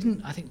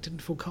 Didn't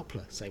Phil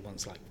Coppola say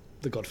once, like,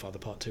 The Godfather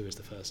Part 2 is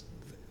the first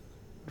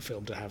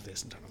film to have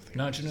this, and kind of thing?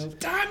 Nigel Neal,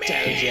 Damn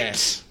it!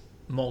 Yes.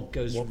 Mog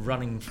goes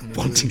running from the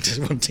Wanting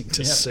room.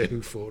 to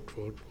sue Ford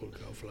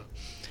Coppola.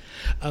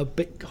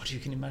 But God, you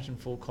can imagine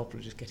Ford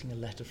Coppola just getting a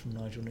letter from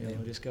Nigel Neal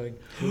and just going,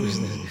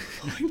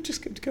 I'm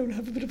just going to go and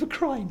have a bit of a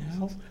cry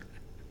now.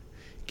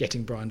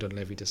 getting Brian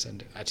Donlevy to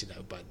send it. Actually,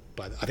 no,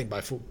 I think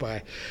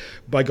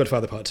by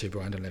Godfather Part 2,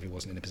 Brian Donlevy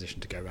wasn't in a position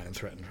to go around and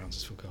threaten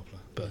Francis Ford Coppola.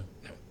 But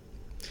no.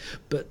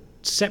 But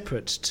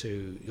separate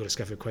to your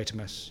discovery of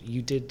Quatermass,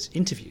 you did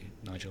interview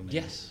Nigel Neal,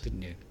 Yes.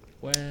 didn't you?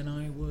 When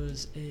I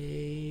was a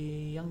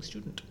young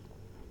student.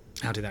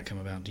 How did that come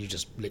about? Did you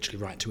just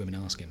literally write to him and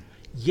ask him?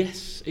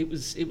 Yes, it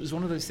was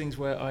one of those things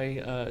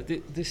where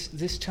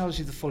this tells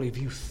you the folly of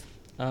youth.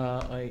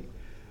 I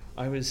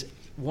was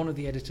one of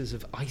the editors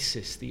of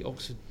ISIS, the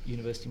Oxford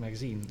University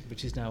magazine,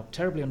 which is now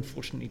terribly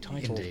unfortunately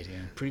titled. Indeed, yeah.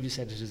 Previous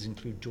editors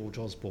include George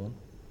Osborne.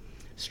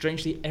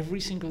 Strangely, every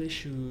single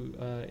issue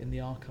in the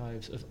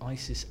archives of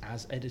ISIS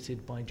as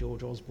edited by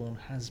George Osborne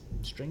has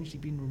strangely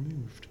been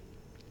removed.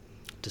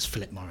 Does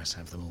Philip Morris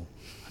have them all?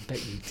 I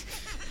bet you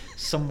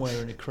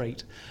somewhere in a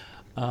crate.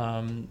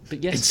 But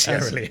yes, In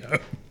Sierra Leone.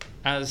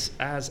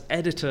 as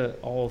editor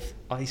of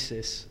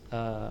ISIS,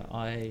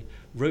 I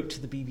wrote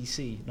to the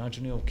BBC,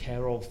 Nigel Neal,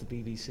 care of the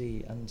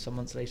BBC, and some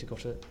months later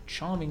got a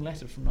charming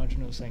letter from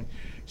Nigel Neal saying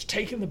it's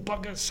taken the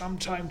bugger some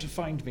time to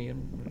find me,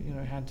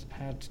 and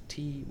had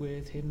tea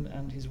with him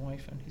and his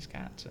wife and his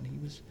cat, and he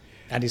was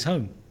And his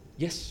home.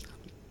 yes,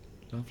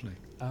 Lovely.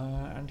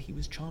 and he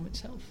was charm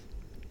itself.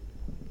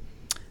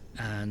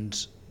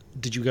 And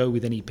did you go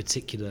with any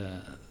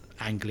particular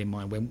angle in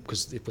mind when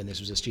this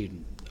was a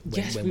student?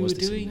 Yes, when we was were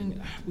this doing.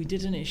 We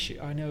did an issue.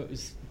 I know it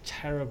was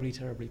terribly,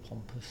 terribly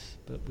pompous,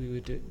 but we were.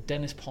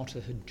 Dennis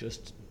Potter had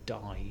just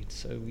died,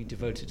 so we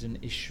devoted an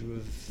issue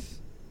of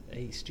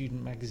a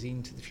student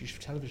magazine to the future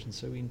of television.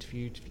 So we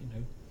interviewed,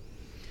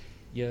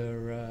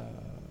 your.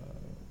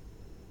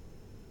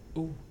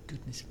 Oh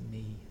goodness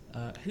me!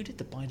 Who did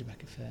the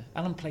Beiderbecke affair?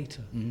 Alan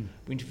Plater. Mm.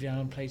 We interviewed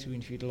Alan Plater. We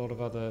interviewed a lot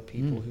of other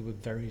people who were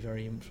very,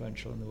 very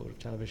influential in the world of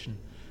television.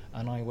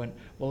 And I went,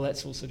 well,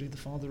 let's also do the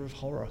father of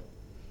horror.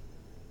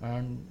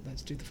 And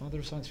let's do the father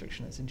of science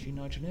fiction. Let's interview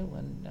Nigel Neal.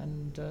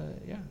 And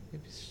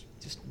it was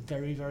just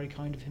very, very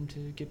kind of him to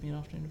give me an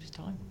afternoon of his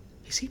time.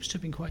 He seems to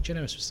have been quite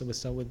generous with stuff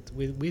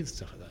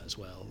like that as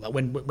well. Like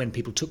when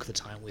people took the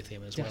time with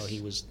him as well,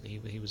 he was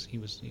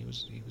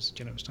a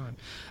generous time.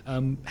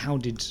 How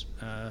did?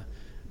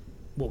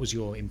 What was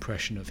your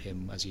impression of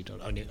him as you?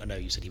 I know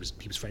you said he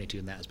was friendly to you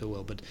and that as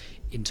well, but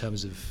in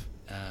terms of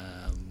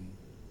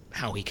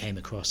how he came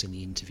across in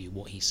the interview,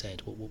 what he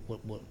said,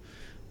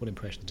 what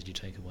impression did you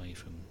take away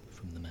from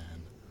the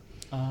man?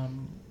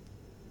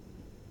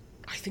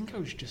 I think I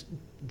was just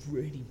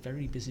really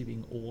very busy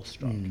being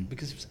awestruck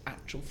because it was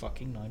actual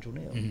fucking Nigel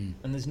Neal.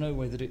 And there's no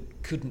way that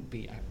it couldn't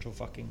be actual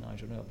fucking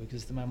Nigel Neal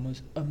because the man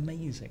was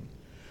amazing.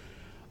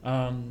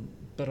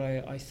 But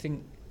I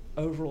think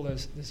overall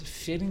there's a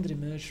feeling that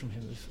emerged from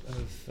him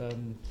of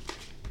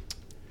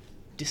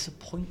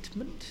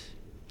disappointment.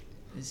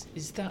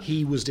 Is that...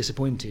 He was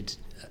disappointed.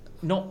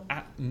 Not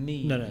at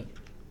me. No.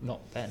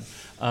 Not then.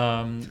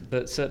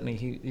 But certainly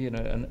he,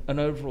 an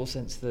overall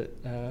sense that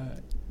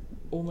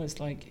almost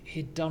like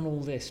he'd done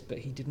all this, but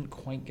he didn't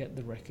quite get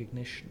the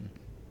recognition.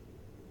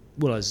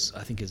 Well, as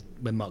I think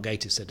when Mark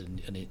Gatiss said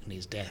in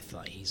his death,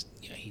 like he's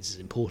as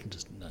important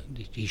as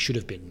he should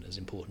have been as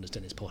important as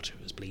Dennis Potter,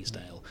 as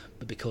Bleasdale,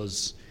 but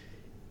because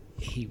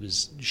he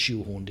was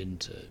shoehorned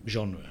into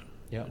genre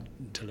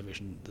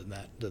television,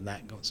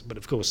 that got. But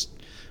of course,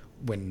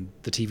 when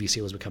the TV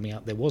serials were coming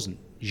out, there wasn't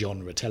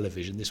genre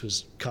television. This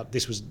was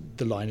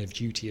the line of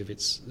duty of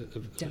its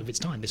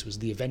time. This was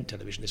the event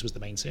television. This was the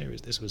main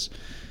series. This was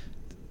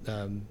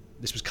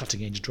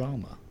cutting edge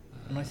drama.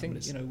 And I think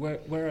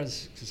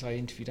whereas because I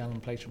interviewed Alan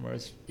Plater,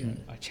 whereas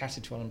I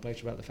chatted to Alan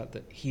Plater about the fact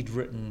that he'd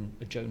written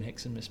a Joan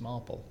Hickson Miss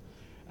Marple,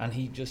 and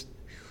he just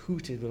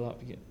hooted with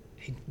up.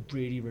 He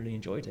really really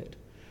enjoyed it.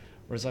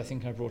 Whereas I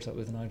think I brought up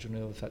with Nigel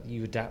Neal the fact that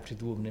you adapted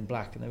The Woman in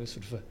Black, and there was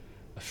sort of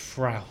a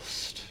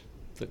froust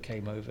that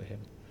came over him.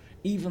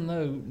 Even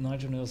though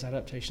Nigel Neal's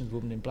adaptation of The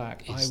Woman in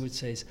Black, I would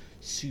say, is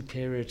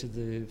superior to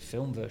the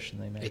film version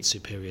they made. It's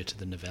superior to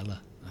the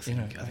novella. I think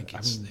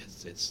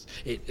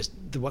it's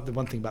the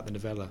one thing about the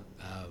novella.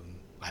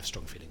 I have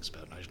strong feelings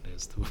about Nigel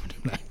Neal's The Woman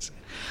in Black.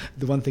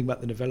 The one thing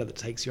about the novella that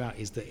takes you out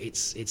is that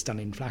it's done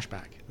in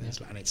flashback,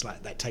 and it's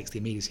like that takes the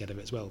immediacy out of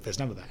it as well. There's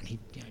none of that, and he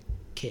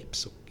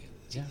Kips or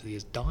he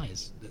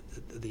dies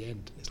at the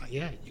end. It's like,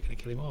 you're going to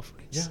kill him off.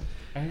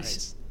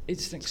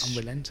 It's an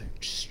unrelenting,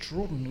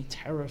 extraordinarily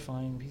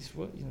terrifying piece of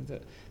work.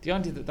 The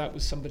idea that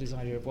was somebody's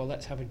idea of, well,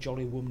 let's have a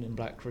jolly Woman in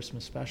Black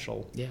Christmas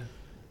special. Yeah.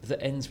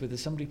 That ends with,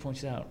 as somebody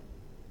pointed out,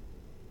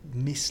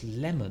 Miss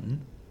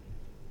Lemon,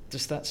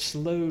 just that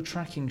slow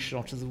tracking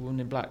shot of the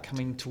Woman in Black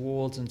coming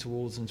towards and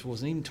towards and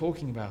towards, and even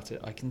talking about it,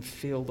 I can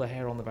feel the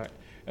hair on the back.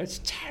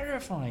 It's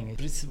terrifying,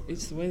 but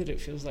it's the way that it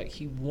feels like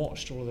he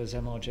watched all of those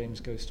M.R.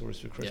 James ghost stories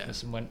for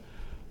Christmas and went,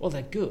 well,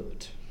 they're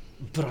good,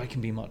 but I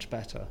can be much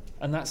better.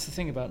 And that's the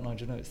thing about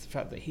Nigel Neal, it's the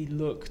fact that he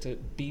looked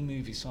at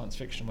B-movie science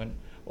fiction and went,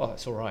 well,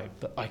 that's all right,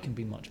 but I can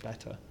be much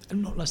better.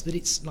 And not less that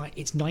it's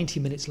 90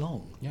 minutes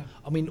long. Yeah.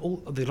 I mean, all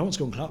the Lawrence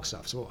Gordon Clark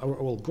stuff are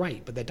all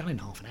great, but they're done in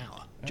half an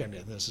hour,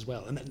 generally, this as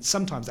well. And then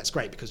sometimes that's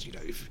great because,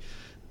 if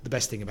the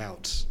best thing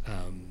about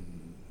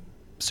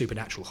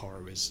supernatural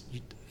horror is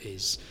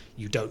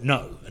you don't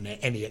know, and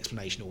any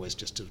explanation always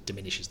just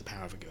diminishes the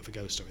power of a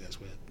ghost story.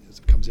 That's where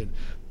it comes in.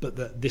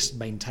 But this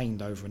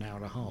maintained over an hour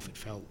and a half. It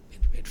felt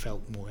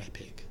more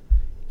epic,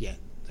 yet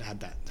had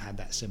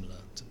that similar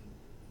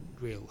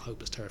real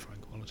hopeless, terrifying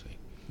quality.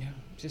 Yeah,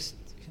 just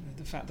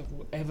the fact that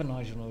whatever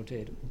Nigel Neal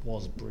did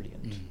was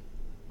brilliant. Did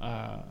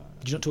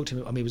you not talk to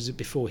him? I mean, was it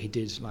before he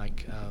did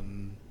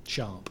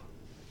Sharp?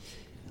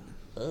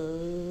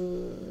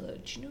 Do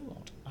you know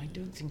what? I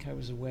don't think I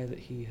was aware that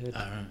he had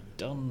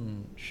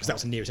done Sharp. Because that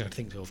was the nearest I could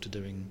think of to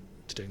doing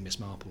Miss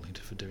Marple,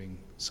 for doing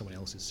someone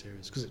else's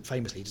series. Because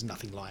famously, it's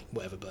nothing like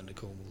whatever Bernard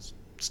Cornwell's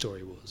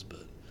story was.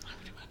 But I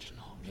would imagine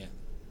not. Yeah.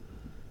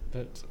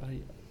 But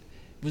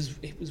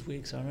it was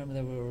weird. So I remember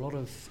there were a lot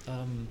of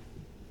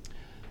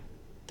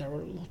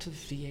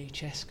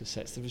VHS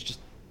cassettes. There was just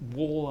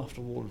wall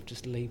after wall of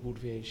just labelled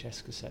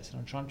VHS cassettes, and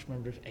I'm trying to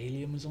remember if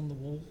Alien was on the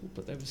wall,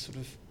 but there was sort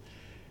of.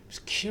 I was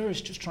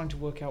curious, just trying to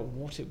work out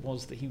what it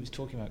was that he was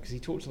talking about, because he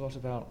talked a lot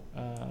about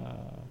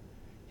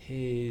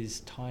his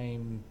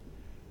time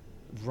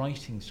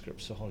writing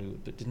scripts for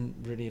Hollywood, but didn't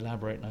really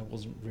elaborate, and I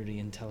wasn't really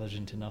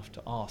intelligent enough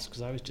to ask,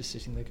 because I was just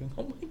sitting there going,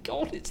 oh my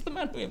god, it's the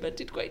man who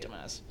invented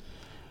Quatermass.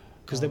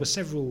 Because there were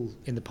several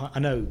in the I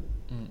know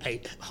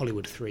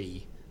Hollywood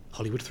 3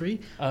 Halloween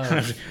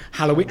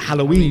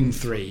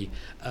 3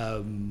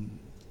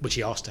 which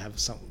he asked to have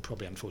some,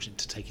 probably unfortunate,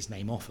 to take his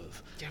name off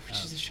of. Yeah,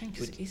 which is a shame,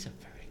 because it is a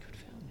very good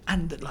film.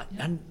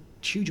 And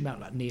huge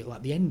amount like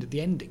the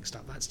ending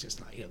stuff. That's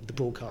just like the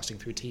broadcasting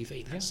through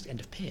TV. That's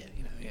End of Pier.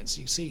 You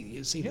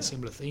see the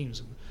similar themes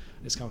and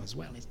this kind of as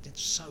well.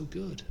 It's so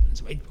good.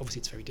 Obviously,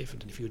 it's very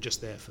different. And if you're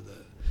just there for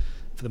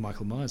the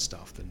Michael Myers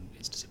stuff, then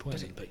it's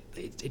disappointing. But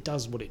it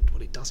does what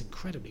it does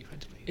incredibly.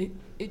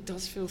 It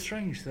does feel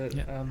strange that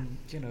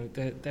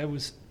there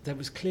was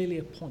clearly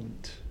a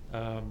point.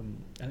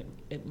 And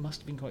it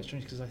must have been quite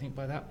strange, because I think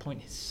by that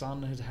point his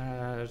son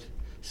had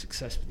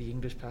success with The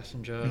English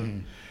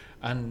Passenger,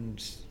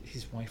 and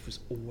his wife was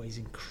always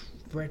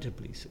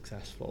incredibly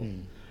successful,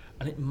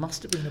 and it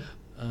must have been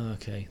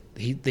okay.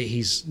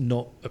 He's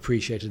not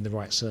appreciated in the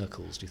right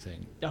circles. Do you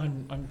think?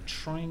 I'm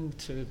trying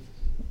to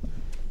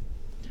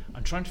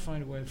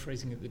find a way of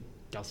phrasing it that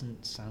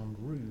doesn't sound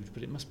rude,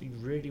 but it must be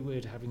really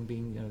weird having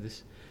been,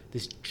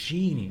 this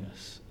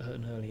genius at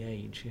an early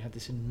age. He had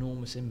this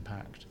enormous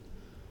impact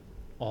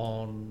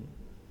on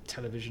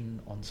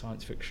television, on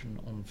science fiction,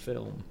 on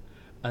film,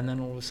 and then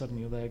all of a sudden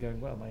you're there going,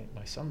 well,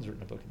 my son's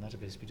written a book and that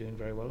appears to be doing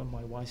very well, and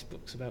my wife's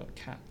books about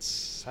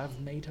cats have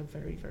made her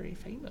very, very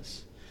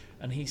famous.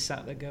 And he's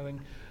sat there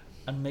going,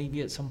 and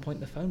maybe at some point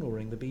the phone will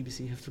ring, the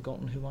BBC have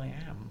forgotten who I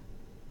am.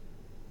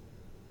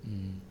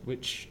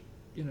 Which,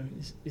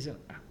 is an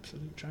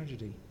absolute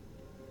tragedy.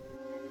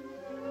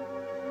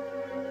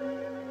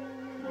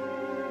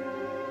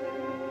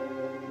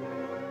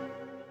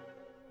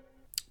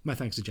 My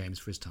thanks to James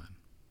for his time.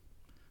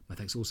 My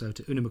thanks also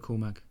to Una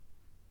McCormack,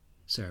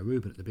 Sarah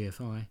Rubin at the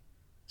BFI,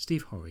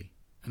 Steve Horry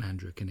and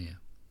Andrew Kinnear.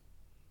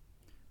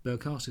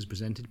 Birdcast is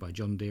presented by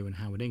John Deere and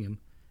Howard Ingham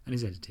and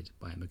is edited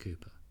by Emma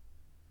Cooper.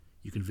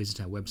 You can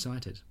visit our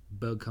website at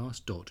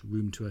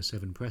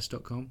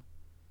birdcast.room207press.com,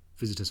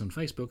 visit us on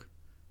Facebook,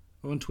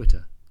 or on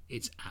Twitter,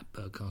 it's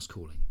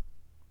 @birdcastcalling.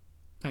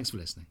 Thanks for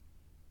listening.